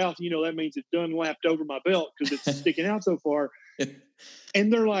in the South, that means it's Dunlapped over my belt because it's sticking out so far.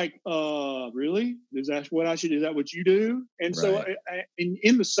 And they're like, really? Is that what I should do? Is that what you do? And so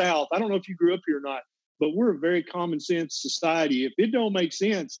in the South, I don't know if you grew up here or not, but we're a very common sense society. If it don't make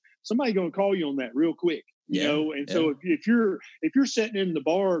sense, somebody's going to call you on that real quick. So if you're sitting in the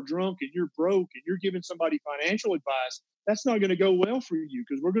bar drunk and you're broke and you're giving somebody financial advice, that's not going to go well for you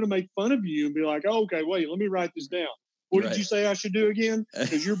because we're going to make fun of you and be like, oh, okay, wait, let me write this down. What did you say I should do again?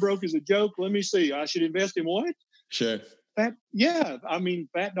 Because you're broke as a joke. Let me see. I should invest in what? Sure. Fat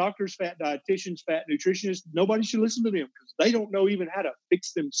doctors, fat dietitians, fat nutritionists, nobody should listen to them because they don't know even how to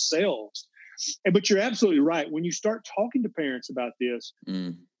fix themselves. But you're absolutely right. When you start talking to parents about this,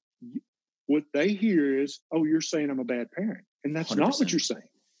 what they hear is, oh, you're saying I'm a bad parent. And that's 100%. Not what you're saying.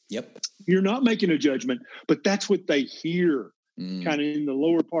 Yep. You're not making a judgment, but that's what they hear kind of in the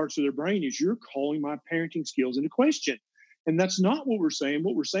lower parts of their brain is you're calling my parenting skills into question. And that's not what we're saying.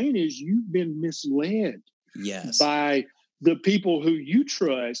 What we're saying is you've been misled by the people who you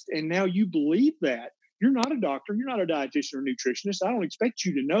trust. And now you believe that. You're not a doctor. You're not a dietitian or nutritionist. I don't expect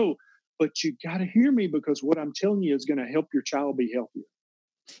you to know, but you got to hear me because what I'm telling you is going to help your child be healthier.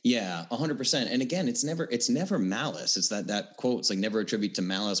 Yeah, 100%. And again, it's never malice. It's that quote. It's like never attribute to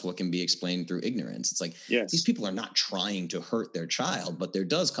malice what can be explained through ignorance. It's like these people are not trying to hurt their child, but there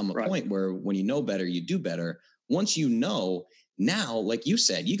does come a point where when you know better, you do better. Once you know, now, like you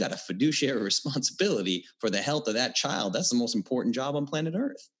said, you got a fiduciary responsibility for the health of that child. That's the most important job on planet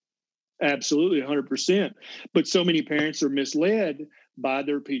Earth. Absolutely, 100%. But so many parents are misled by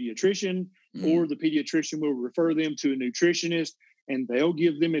their pediatrician, or the pediatrician will refer them to a nutritionist, and they'll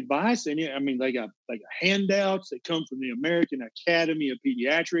give them advice. And I mean, they got handouts that come from the American Academy of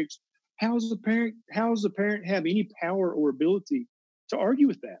Pediatrics. How's the parent have any power or ability to argue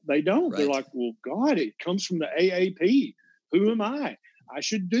with that? They don't. Right. They're like, well, God, it comes from the AAP. Who am I? I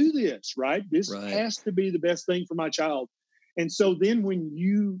should do this, right? This has to be the best thing for my child. And so then when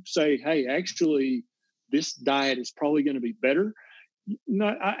you say, hey, actually, this diet is probably going to be better,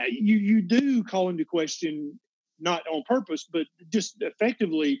 you do call into question, not on purpose, but just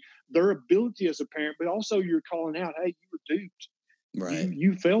effectively their ability as a parent, but also you're calling out, hey, you were duped. Right.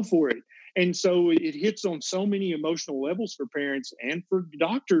 You fell for it. And so it hits on so many emotional levels for parents and for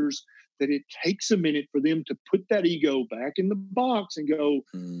doctors that it takes a minute for them to put that ego back in the box and go,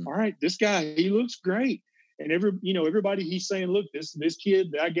 all right, this guy, he looks great. And everybody he's saying, look, this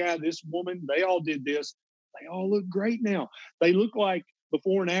kid, that guy, this woman, they all did this. They all look great now. They look like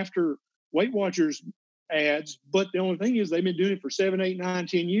before and after Weight Watchers ads, but the only thing is they've been doing it for 7, 8, 9,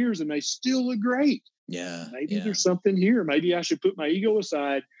 10 years and they still look great. Yeah. Maybe there's something here. Maybe I should put my ego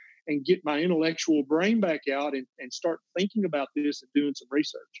aside and get my intellectual brain back out and start thinking about this and doing some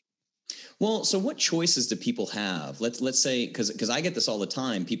research. Well, so what choices do people have? Let's say, because I get this all the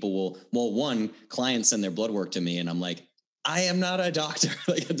time. People will, clients send their blood work to me and I'm like, I am not a doctor.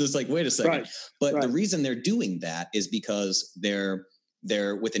 Like, I'm just like, wait a second. But the reason they're doing that is because they're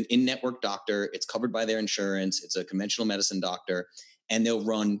with an in-network doctor. It's covered by their insurance. It's a conventional medicine doctor. And they'll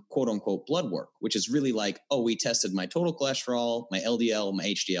run quote unquote blood work, which is really like, oh, we tested my total cholesterol, my LDL, my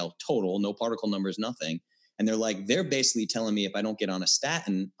HDL, total, no particle numbers, nothing. And they're basically telling me if I don't get on a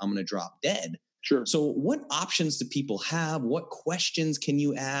statin, I'm going to drop dead. Sure. So what options do people have? What questions can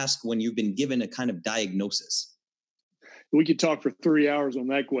you ask when you've been given a kind of diagnosis? We could talk for 3 hours on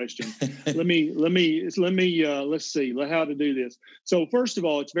that question. Let's see how to do this. So first of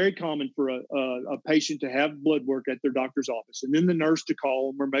all, it's very common for a patient to have blood work at their doctor's office, and then the nurse to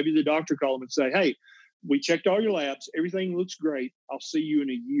call them, or maybe the doctor call them and say, hey, we checked all your labs. Everything looks great. I'll see you in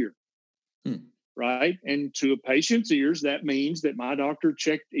a year. Right. And to a patient's ears, that means that my doctor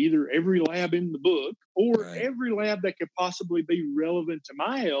checked either every lab in the book or every lab that could possibly be relevant to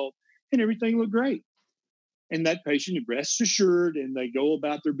my health, and everything looked great. And that patient rests assured, and they go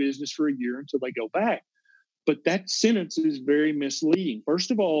about their business for a year until they go back. But that sentence is very misleading.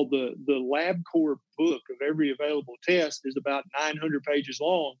 First of all, the LabCorp book of every available test is about 900 pages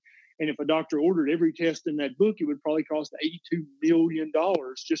long. And if a doctor ordered every test in that book, it would probably cost $82 million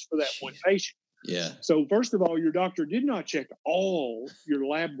just for that one patient. Yeah. So first of all, your doctor did not check all your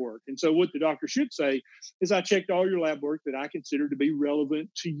lab work. And so what the doctor should say is, I checked all your lab work that I consider to be relevant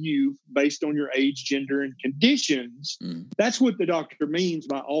to you based on your age, gender, and conditions. That's what the doctor means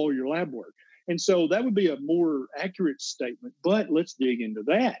by all your lab work. And so that would be a more accurate statement. But let's dig into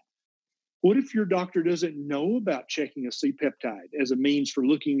that. What if your doctor doesn't know about checking a C-peptide as a means for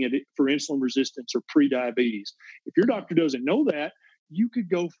looking at it for insulin resistance or prediabetes? If your doctor doesn't know that, you could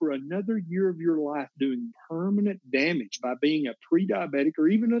go for another year of your life doing permanent damage by being a pre-diabetic or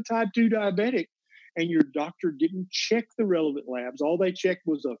even a type 2 diabetic, and your doctor didn't check the relevant labs. All they checked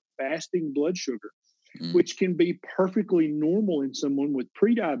was a fasting blood sugar, which can be perfectly normal in someone with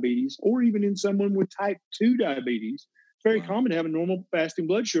pre-diabetes or even in someone with type 2 diabetes. It's very common to have a normal fasting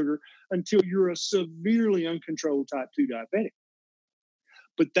blood sugar until you're a severely uncontrolled type 2 diabetic.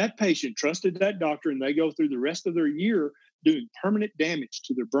 But that patient trusted that doctor, and they go through the rest of their year doing permanent damage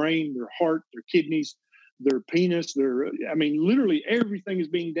to their brain, their heart, their kidneys, their penis, literally everything is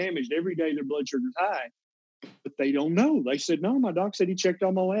being damaged. Every day their blood sugar's high, but they don't know. They said, no, my doc said he checked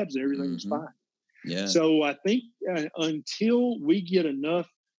all my labs and everything was fine. Yeah. So I think until we get enough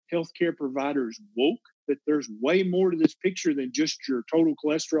healthcare providers woke that there's way more to this picture than just your total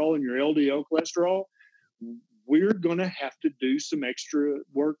cholesterol and your LDL cholesterol, we're going to have to do some extra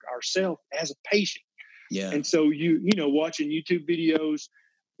work ourselves as a patient. Yeah. And so watching YouTube videos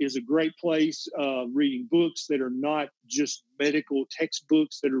is a great place. Reading books that are not just medical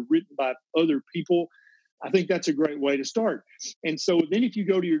textbooks that are written by other people, I think that's a great way to start. And so then if you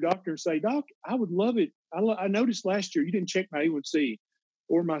go to your doctor and say, Doc, I would love it. I noticed last year you didn't check my A1C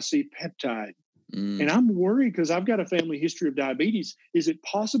or my C-peptide. And I'm worried because I've got a family history of diabetes. Is it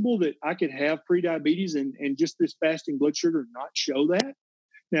possible that I could have prediabetes and just this fasting blood sugar not show that?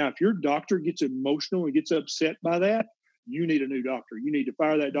 Now, if your doctor gets emotional and gets upset by that, you need a new doctor. You need to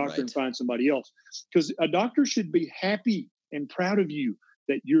fire that doctor and find somebody else. Because a doctor should be happy and proud of you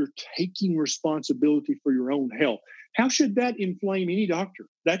that you're taking responsibility for your own health. How should that inflame any doctor?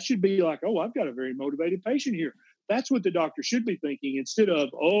 That should be like, oh, I've got a very motivated patient here. That's what the doctor should be thinking, instead of,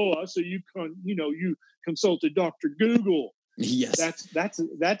 oh, I see you consulted Dr. Google. Yes.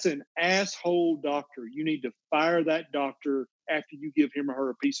 That's an asshole doctor. You need to fire that doctor after you give him or her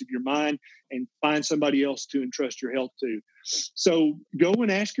a piece of your mind and find somebody else to entrust your health to. So go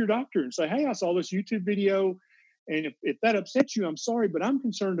and ask your doctor and say, hey, I saw this YouTube video. And if that upsets you, I'm sorry, but I'm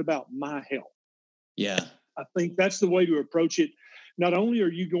concerned about my health. Yeah. I think that's the way to approach it. Not only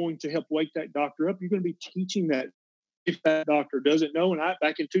are you going to help wake that doctor up, you're going to be teaching that if that doctor doesn't know. And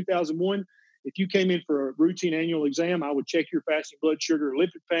back in 2001, if you came in for a routine annual exam, I would check your fasting blood sugar,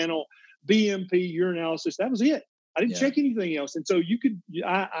 lipid panel, BMP, urinalysis. That was it. I didn't check anything else. And so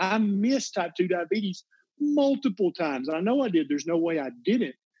I missed type 2 diabetes multiple times. I know I did. There's no way I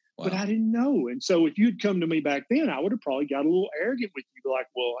didn't, but I didn't know. And so if you'd come to me back then, I would have probably got a little arrogant with you, like,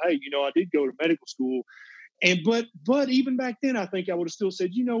 well, hey, I did go to medical school. But even back then, I think I would have still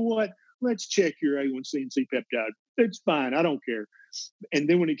said, you know what? Let's check your A1C and C-peptide. It's fine. I don't care. And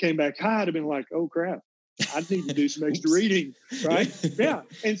then when it came back high, I'd have been like, oh, crap. I need to do some extra reading, right? Yeah.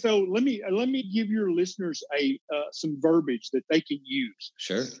 And so let me give your listeners some verbiage that they can use.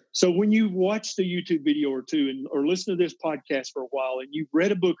 Sure. So when you watch the YouTube video or two or listen to this podcast for a while and you've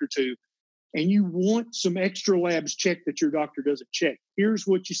read a book or two and you want some extra labs checked that your doctor doesn't check, here's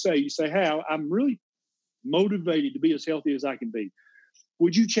what you say. You say, hey, I'm really motivated to be as healthy as I can be.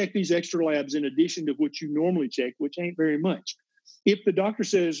 Would you check these extra labs in addition to what you normally check, which ain't very much? If the doctor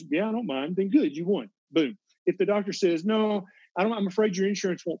says, yeah, I don't mind, then good, you won. Boom. If the doctor says, no, I'm afraid your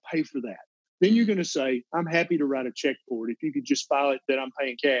insurance won't pay for that, then you're going to say, I'm happy to write a check for it. If you could just file it that I'm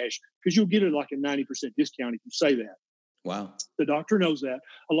paying cash, because you'll get it like a 90% discount if you say that. Wow. The doctor knows that.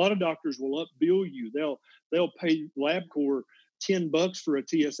 A lot of doctors will upbill you. They'll pay LabCorp $10 for a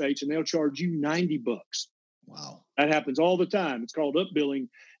TSH and they'll charge you $90. Wow. That happens all the time. It's called upbilling.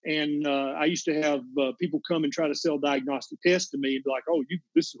 And I used to have people come and try to sell diagnostic tests to me and be like, oh,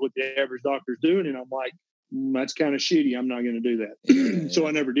 this is what the average doctor's doing. And I'm like, that's kind of shitty. I'm not going to do that. Yeah. So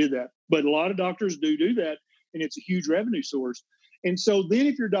I never did that. But a lot of doctors do that. And it's a huge revenue source. And so then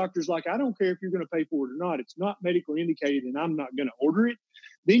if your doctor's like, I don't care if you're going to pay for it or not, it's not medically indicated and I'm not going to order it.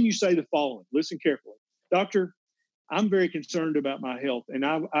 Then you say the following. Listen carefully. Doctor, I'm very concerned about my health, and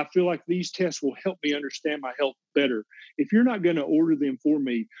I feel like these tests will help me understand my health better. If you're not going to order them for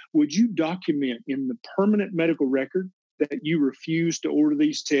me, would you document in the permanent medical record that you refused to order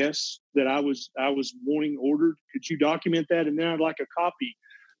these tests that I was wanting ordered? Could you document that? And then I'd like a copy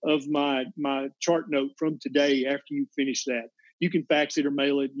of my chart note from today after you finish that. You can fax it or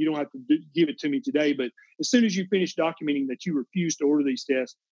mail it. You don't have to give it to me today, but as soon as you finish documenting that you refused to order these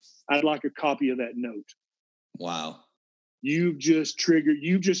tests, I'd like a copy of that note. Wow. You've just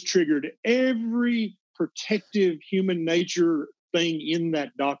triggered every protective human nature thing in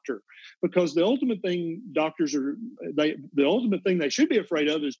that doctor, because the ultimate thing they should be afraid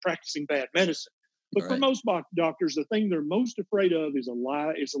of is practicing bad medicine. But for most doctors, the thing they're most afraid of is a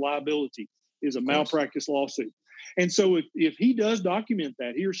liability, is a malpractice lawsuit. And so if he does document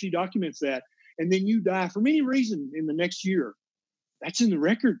that, he or she documents that, and then you die for any reason in the next year, that's in the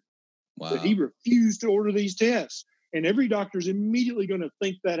record. Wow. That he refused to order these tests. And every doctor's immediately going to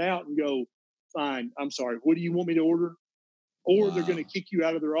think that out and go, fine, I'm sorry, what do you want me to order? Or they're going to kick you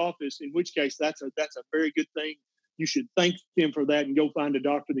out of their office, in which case that's a very good thing. You should thank them for that and go find a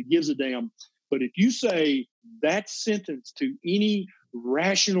doctor that gives a damn. But if you say that sentence to any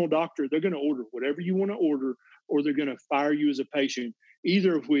rational doctor, they're going to order whatever you want to order, or they're going to fire you as a patient,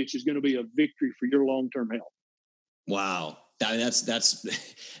 either of which is going to be a victory for your long-term health. Wow. I mean, that's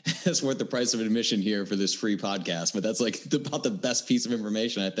that's worth the price of admission here for this free podcast. But that's like about the best piece of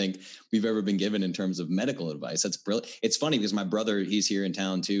information I think we've ever been given in terms of medical advice. That's brilliant. It's funny because my brother, he's here in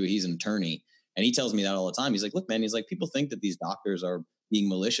town too. He's an attorney, and he tells me that all the time. He's like, look, man, he's like, people think that these doctors are being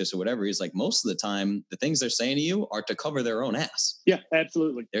malicious or whatever. He's like, most of the time, the things they're saying to you are to cover their own ass. Yeah,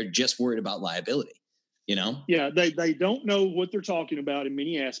 absolutely. They're just worried about liability. Yeah, they don't know what they're talking about in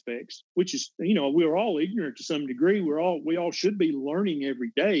many aspects, which is, we're all ignorant to some degree. We all should be learning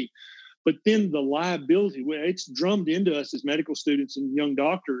every day. But then the liability, it's drummed into us as medical students and young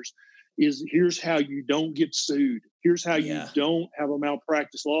doctors, is here's how you don't get sued. Here's how you don't have a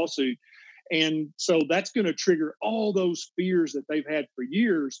malpractice lawsuit. And so that's going to trigger all those fears that they've had for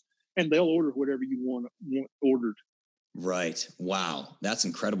years, and they'll order whatever you want ordered. Right. Wow. That's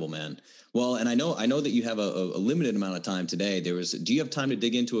incredible, man. Well, and I know that you have a limited amount of time today. Do you have time to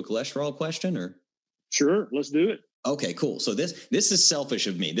dig into a cholesterol question or? Sure. Let's do it. Okay, cool. So this is selfish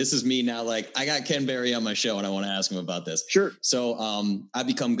of me. This is me now. Like, I got Ken Berry on my show and I want to ask him about this. Sure. So, I've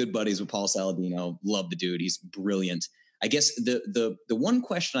become good buddies with Paul Saladino. Love the dude. He's brilliant. I guess the one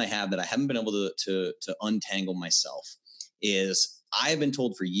question I have that I haven't been able to untangle myself is, I have been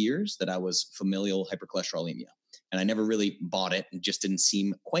told for years that I was familial hypercholesterolemia. And I never really bought it. It just didn't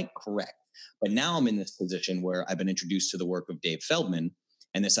seem quite correct. But now I'm in this position where I've been introduced to the work of Dave Feldman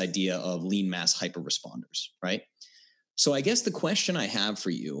and this idea of lean mass hyperresponders, right? So I guess the question I have for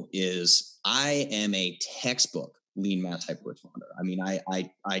you is, I am a textbook lean mass hyperresponder. I mean,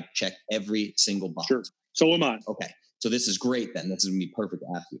 I check every single box. Sure. So am I. Okay. So this is great then. This is going to be perfect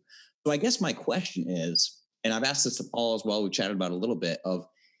to ask you. So I guess my question is, and I've asked this to Paul as well, we chatted about it a little bit, of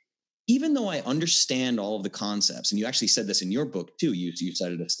even though I understand all of the concepts, and you actually said this in your book too, you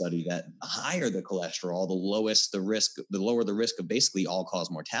cited a study that the higher the cholesterol, the lower the risk of basically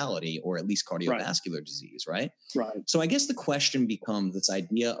all-cause mortality, or at least cardiovascular disease, right? Right. So I guess the question becomes this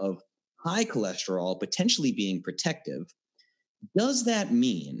idea of high cholesterol potentially being protective. Does that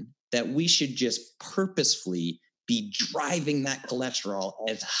mean that we should just purposefully be driving that cholesterol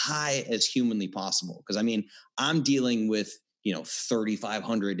as high as humanly possible? Because I mean, I'm dealing with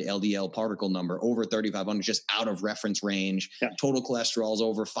 3,500 LDL particle number, over 3,500, just out of reference range. Yeah. Total cholesterol is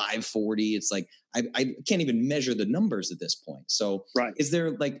over 540. It's like, I can't even measure the numbers at this point. So right. Is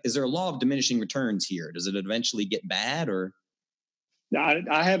there a law of diminishing returns here? Does it eventually get bad, or?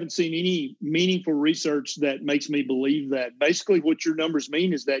 I haven't seen any meaningful research that makes me believe that. Basically, what your numbers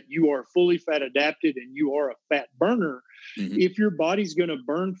mean is that you are fully fat adapted and you are a fat burner. Mm-hmm. If your body's going to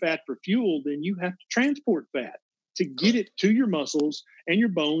burn fat for fuel, then you have to transport fat to get it to your muscles and your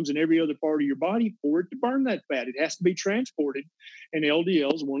bones and every other part of your body for it to burn that fat. It has to be transported. And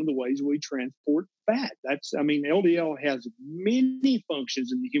LDL is one of the ways we transport fat. LDL has many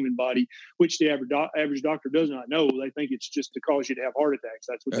functions in the human body, which the average doctor does not know. They think it's just to cause you to have heart attacks.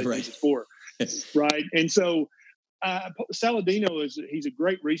 That's what they think it's for. Right. And so Saladino he's a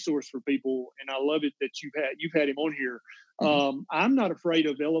great resource for people, and I love it that you've had him on here. I'm not afraid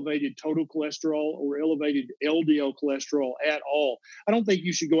of elevated total cholesterol or elevated LDL cholesterol at all. I don't think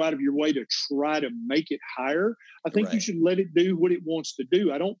you should go out of your way to try to make it higher. I think you should let it do what it wants to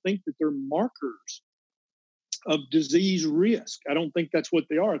do. I don't think that they're markers of disease risk. I don't think that's what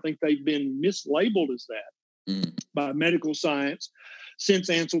they are. I think they've been mislabeled as that by medical science. Since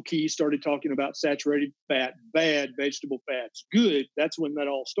Ansel Keys started talking about saturated fat, bad, vegetable fats, good, that's when that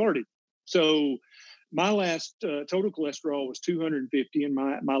all started. So my last total cholesterol was 250, and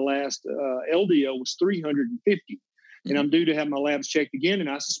my last LDL was 350. And I'm due to have my labs checked again, and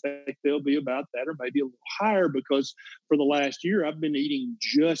I suspect they'll be about that or maybe a little higher, because for the last year, I've been eating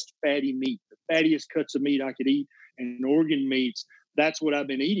just fatty meat, the fattiest cuts of meat I could eat, and organ meats. That's what I've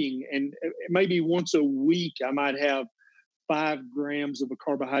been eating. And maybe once a week, I might have 5 grams of a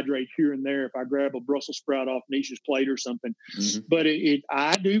carbohydrate here and there if I grab a Brussels sprout off Nisha's plate or something. But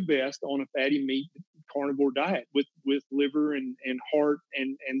I do best on a fatty meat carnivore diet with liver and heart.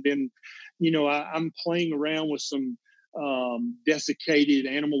 And then, I'm playing around with some desiccated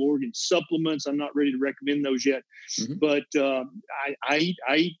animal organ supplements. I'm not ready to recommend those yet, but I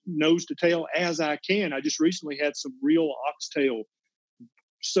eat nose to tail as I can. I just recently had some real oxtail,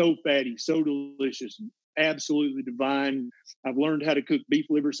 so fatty, so delicious, absolutely divine. I've learned how to cook beef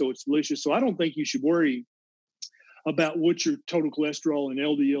liver, so it's delicious. So I don't think you should worry about what your total cholesterol and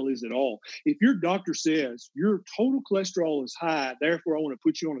LDL is at all. If your doctor says your total cholesterol is high, therefore I want to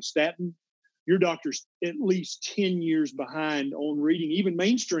put you on a statin, your doctor's at least 10 years behind on reading even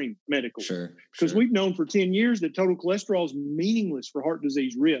mainstream medical. Because we've known for 10 years that total cholesterol is meaningless for heart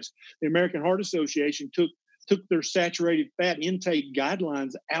disease risk. The American Heart Association took their saturated fat intake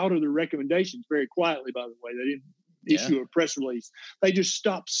guidelines out of their recommendations very quietly, by the way. They didn't issue a press release. They just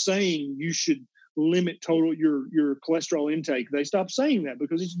stopped saying you should limit your cholesterol intake. They stopped saying that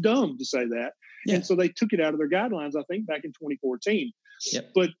because it's dumb to say that. And so they took it out of their guidelines, I think, back in 2014.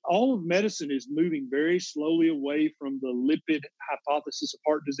 But all of medicine is moving very slowly away from the lipid hypothesis of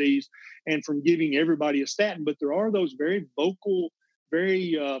heart disease and from giving everybody a statin. But there are those very vocal,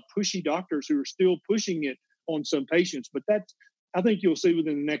 very pushy doctors who are still pushing it on some patients. But I think you'll see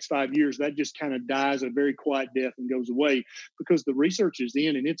within the next 5 years that just kind of dies a very quiet death and goes away, because the research is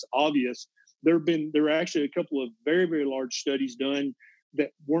in and it's obvious. There are actually a couple of very, very large studies done that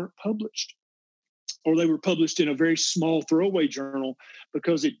weren't published, or they were published in a very small throwaway journal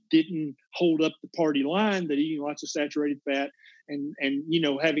because it didn't hold up the party line that eating lots of saturated fat and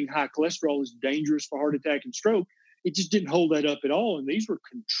having high cholesterol is dangerous for heart attack and stroke. It just didn't hold that up at all. And these were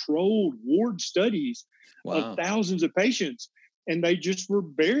controlled ward studies of thousands of patients. And they just were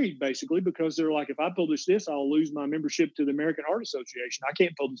buried basically because they're like, if I publish this, I'll lose my membership to the American Heart Association. I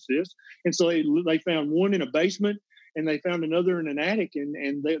can't publish this. And so they found one in a basement and they found another in an attic.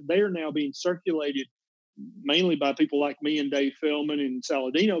 And they are now being circulated mainly by people like me and Dave Feldman and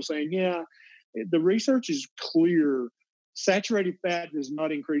Saladino saying, the research is clear Saturated fat does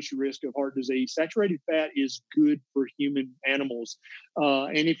not increase your risk of heart disease. Saturated fat is good for human animals.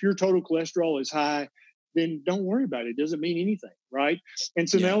 And if your total cholesterol is high, then don't worry about it. It doesn't mean anything, right? And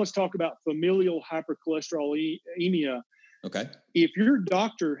so now let's talk about familial hypercholesterolemia. Okay. If your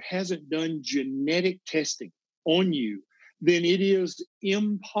doctor hasn't done genetic testing on you, then it is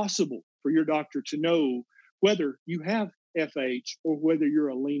impossible for your doctor to know whether you have FH or whether you're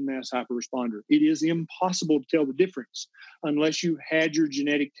a lean mass hyperresponder. It is impossible to tell the difference unless you had your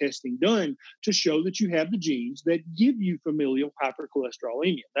genetic testing done to show that you have the genes that give you familial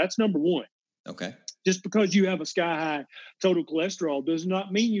hypercholesterolemia. That's number one. Okay. Just because you have a sky high total cholesterol does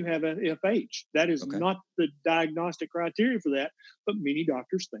not mean you have FH. That is not the diagnostic criteria for that, but many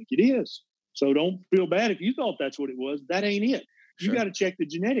doctors think it is. So don't feel bad if you thought that's what it was. That ain't it. You got to check the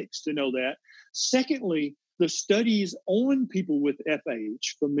genetics to know that. Secondly, the studies on people with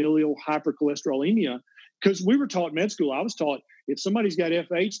FH, familial hypercholesterolemia, because we were taught in med school, I was taught if somebody's got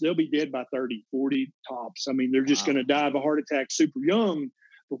FH, they'll be dead by 30, 40 tops. I mean, they're just going to die of a heart attack super young.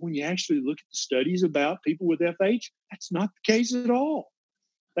 But when you actually look at the studies about people with FH, that's not the case at all.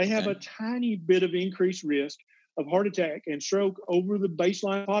 They have a tiny bit of increased risk of heart attack and stroke over the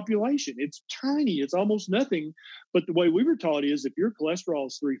baseline population. It's tiny. It's almost nothing. But the way we were taught is if your cholesterol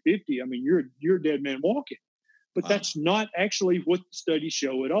is 350, I mean, you're a dead man walking. But that's not actually what the studies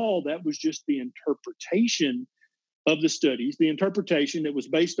show at all. That was just the interpretation of the studies, the interpretation that was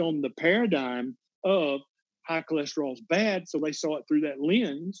based on the paradigm of high cholesterol is bad. So they saw it through that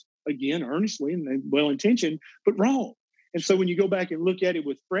lens, again, earnestly and well-intentioned, but wrong. And so when you go back and look at it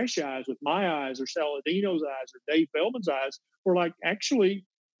with fresh eyes, with my eyes or Saladino's eyes or Dave Feldman's eyes, we're like, actually,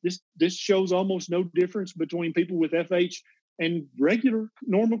 this shows almost no difference between people with FH and regular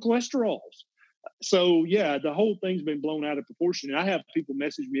normal cholesterols. So, yeah, the whole thing's been blown out of proportion. And I have people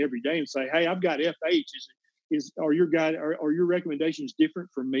message me every day and say, hey, I've got FH. Are your recommendations different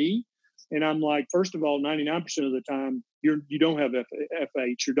from me? And I'm like, first of all, 99% of the time, you don't have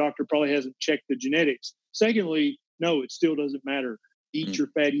FH. Your doctor probably hasn't checked the genetics. Secondly, no, it still doesn't matter. Eat your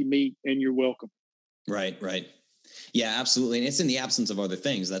fatty meat and you're welcome. Right. Yeah, absolutely. And it's in the absence of other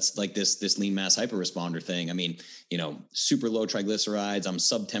things. That's like this lean mass hyperresponder thing. I mean, super low triglycerides. I'm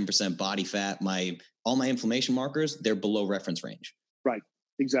sub 10% body fat. All my inflammation markers, they're below reference range. Right.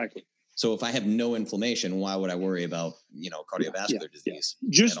 Exactly. So if I have no inflammation, why would I worry about, cardiovascular disease?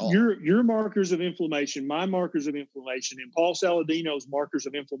 Just your markers of inflammation, my markers of inflammation, and Paul Saladino's markers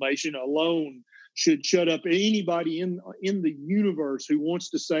of inflammation alone should shut up anybody in the universe who wants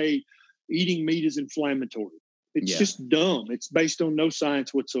to say eating meat is inflammatory. It's just dumb. It's based on no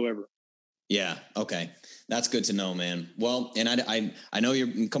science whatsoever. Yeah. Okay. That's good to know, man. Well, and I know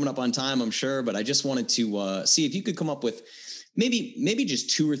you're coming up on time, I'm sure, but I just wanted to see if you could come up with maybe just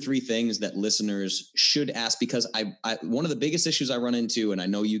 2 or 3 things that listeners should ask, because I one of the biggest issues I run into, and I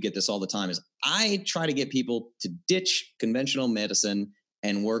know you get this all the time, is I try to get people to ditch conventional medicine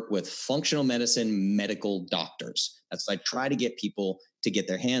and work with functional medicine medical doctors. That's what I try to get people to get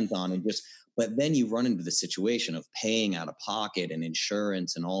their hands on, but then you run into the situation of paying out of pocket and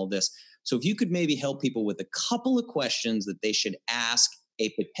insurance and all of this. So if you could maybe help people with a couple of questions that they should ask a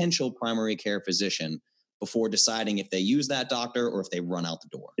potential primary care physician before deciding if they use that doctor or if they run out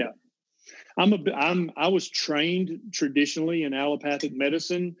the door. Yeah. I was trained traditionally in allopathic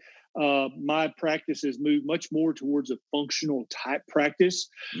medicine. My practice has moved much more towards a functional type practice.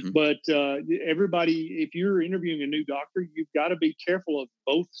 Mm-hmm. But everybody, if you're interviewing a new doctor, you've got to be careful of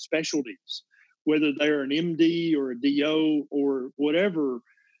both specialties, whether they're an MD or a DO or whatever.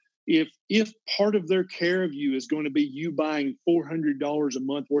 If part of their care of you is going to be you buying $400 a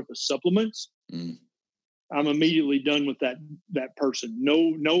month worth of supplements, I'm immediately done with that person.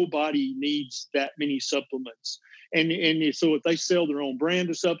 Nobody needs that many supplements. And so if they sell their own brand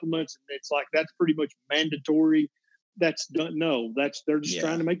of supplements, it's like that's pretty much mandatory. That's done. No, they're just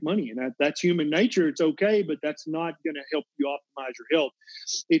trying to make money, and that's human nature. It's okay, but that's not going to help you optimize your health.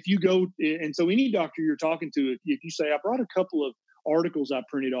 If you go, and so any doctor you're talking to, if you say, I brought a couple of articles I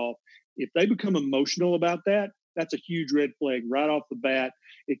printed off, if they become emotional about that, that's a huge red flag right off the bat.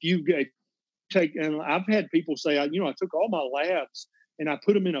 If you and I've had people say, I took all my labs and I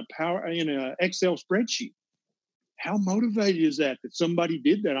put them in a Excel spreadsheet. How motivated is that somebody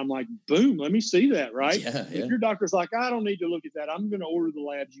did that? I'm like, boom, let me see that, right? Yeah. If your doctor's like, I don't need to look at that, I'm going to order the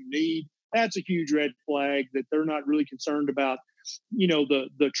labs you need. That's a huge red flag that they're not really concerned about,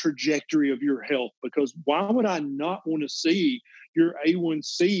 the trajectory of your health. Because why would I not want to see your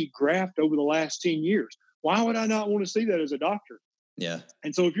A1C graphed over the last 10 years? Why would I not want to see that as a doctor? Yeah.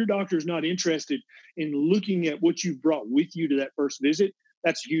 And so if your doctor is not interested in looking at what you've brought with you to that first visit,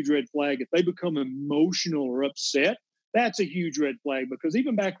 that's a huge red flag. If they become emotional or upset That's a huge red flag, because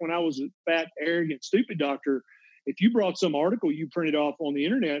even back when I was a fat, arrogant, stupid doctor, if you brought some article you printed off on the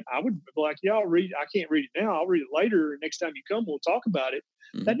internet, I would be like, yeah, I'll read it. I can't read it now. I'll read it later. Next time you come, we'll talk about it.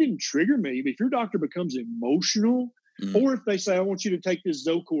 Mm-hmm. That didn't trigger me. But if your doctor becomes emotional, or if they say, I want you to take this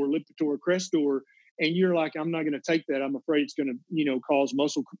Zocor, Lipitor, Crestor, and you're like, I'm not going to take that, I'm afraid it's going to, cause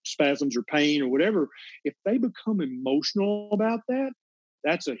muscle spasms or pain or whatever. If they become emotional about that,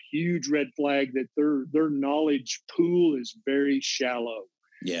 that's a huge red flag that their knowledge pool is very shallow.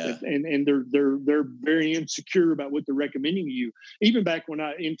 Yeah. And they're very insecure about what they're recommending to you. Even back when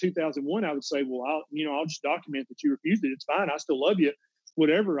in 2001, I would say, well, I'll just document that you refused it. It's fine. I still love you.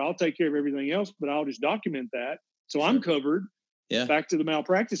 Whatever. I'll take care of everything else, but I'll just document that. So sure. I'm covered. Yeah. Back to the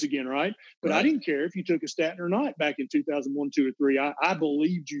malpractice again, right? But right. I didn't care if you took a statin or not back in 2001, 2, or 3. I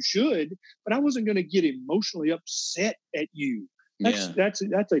believed you should, but I wasn't going to get emotionally upset at you. That's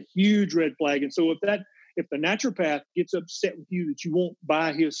a huge red flag. And so if the naturopath gets upset with you that you won't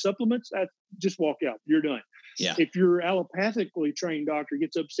buy his supplements, just walk out. You're done. Yeah. If your allopathically trained doctor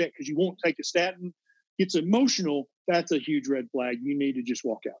gets upset because you won't take a statin, gets emotional, that's a huge red flag. You need to just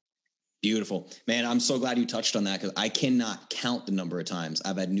walk out. Beautiful, man. I'm so glad you touched on that, because I cannot count the number of times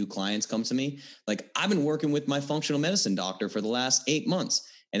I've had new clients come to me. Like, I've been working with my functional medicine doctor for the last 8 months.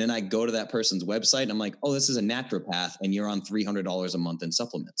 And then I go to that person's website and I'm like, oh, this is a naturopath and you're on $300 a month in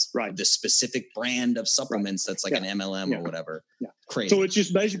supplements. Right. This specific brand of supplements that's like an MLM or whatever. Yeah. Crazy. So it's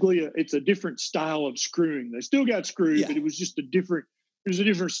just basically it's a different style of screwing. They still got screwed, but it was just a different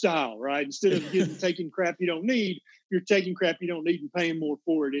style, right? Instead of taking crap you don't need, you're taking crap you don't need and paying more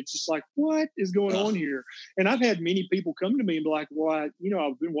for it. It's just like, what is going on here? And I've had many people come to me and be like, well, I've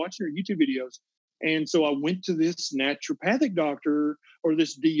been watching your YouTube videos. And so I went to this naturopathic doctor or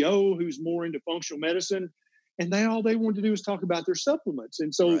this DO who's more into functional medicine, and all they wanted to do was talk about their supplements.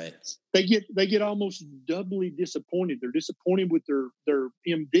 And so they get almost doubly disappointed. They're disappointed with their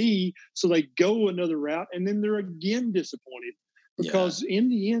MD, so they go another route, and then they're again disappointed because in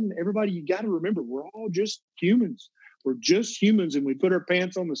the end, everybody, you got to remember, we're all just humans. We're just humans, and we put our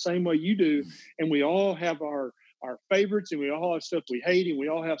pants on the same way you do, and we all have our favorites, and we all have stuff we hate, and we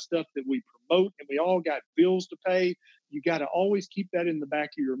all have stuff that we promote, and we all got bills to pay. You got to always keep that in the back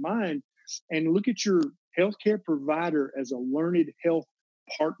of your mind and look at your healthcare provider as a learned health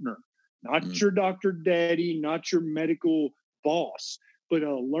partner, not your doctor daddy, not your medical boss, but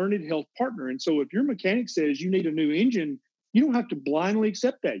a learned health partner. And so if your mechanic says you need a new engine, you don't have to blindly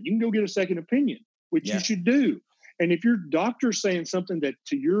accept that. You can go get a second opinion, which you should do. And if your doctor's saying something that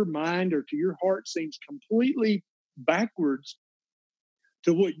to your mind or to your heart seems completely backwards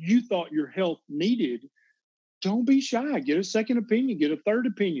to what you thought your health needed, don't be shy. Get a second opinion, get a third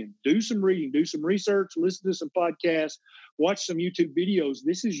opinion, do some reading, do some research, listen to some podcasts, watch some YouTube videos.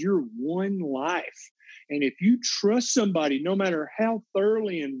 This is your one life. And if you trust somebody, no matter how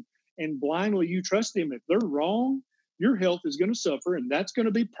thoroughly and blindly you trust them, if they're wrong, your health is going to suffer, and that's going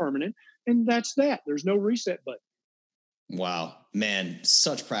to be permanent. And that's that. There's no reset button. Wow, man,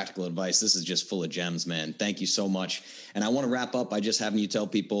 such practical advice. This is just full of gems, man. Thank you so much. And I want to wrap up by just having you tell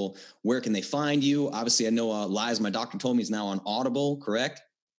people, where can they find you? Obviously, I know Lies, my doctor told me, is now on Audible, correct?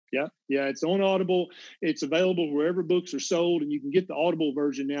 Yeah, it's on Audible. It's available wherever books are sold, and you can get the Audible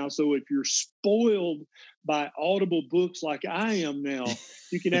version now. So if you're spoiled by Audible books like I am now,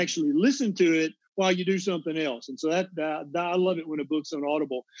 you can actually listen to it while you do something else. And so that I love it when a book's on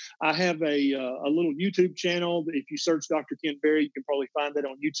Audible. I have a little YouTube channel. If you search Dr. Ken Berry, you can probably find that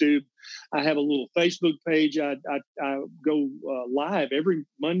on YouTube. I have a little Facebook page. I go live every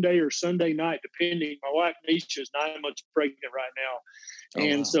Monday or Sunday night, depending. My wife, Nisha, is 9 months pregnant right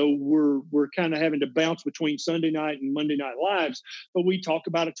now. So we're kind of having to bounce between Sunday night and Monday night lives, but we talk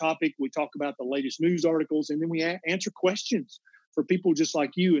about a topic, we talk about the latest news articles, and then we answer questions for people just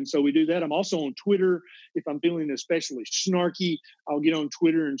like you. And so we do that. I'm also on Twitter. If I'm feeling especially snarky, I'll get on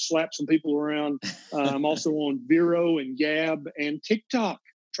Twitter and slap some people around. I'm also on Vero and Gab and TikTok,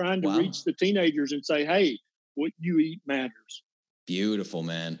 trying to reach the teenagers and say, hey, what you eat matters. Beautiful,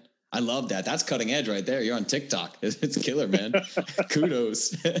 man. I love that. That's cutting edge right there. You're on TikTok. It's killer, man.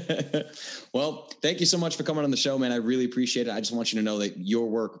 Kudos. Well, thank you so much for coming on the show, man. I really appreciate it. I just want you to know that your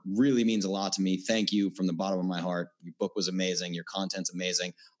work really means a lot to me. Thank you from the bottom of my heart. Your book was amazing. Your content's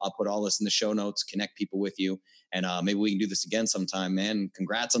amazing. I'll put all this in the show notes, connect people with you, and maybe we can do this again sometime, man.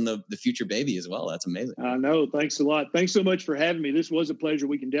 Congrats on the future baby as well. That's amazing. I know. Thanks a lot. Thanks so much for having me. This was a pleasure.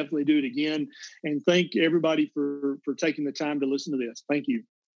 We can definitely do it again. And thank everybody for taking the time to listen to this. Thank you.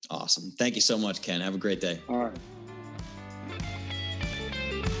 Awesome. Thank you so much, Ken. Have a great day. All right.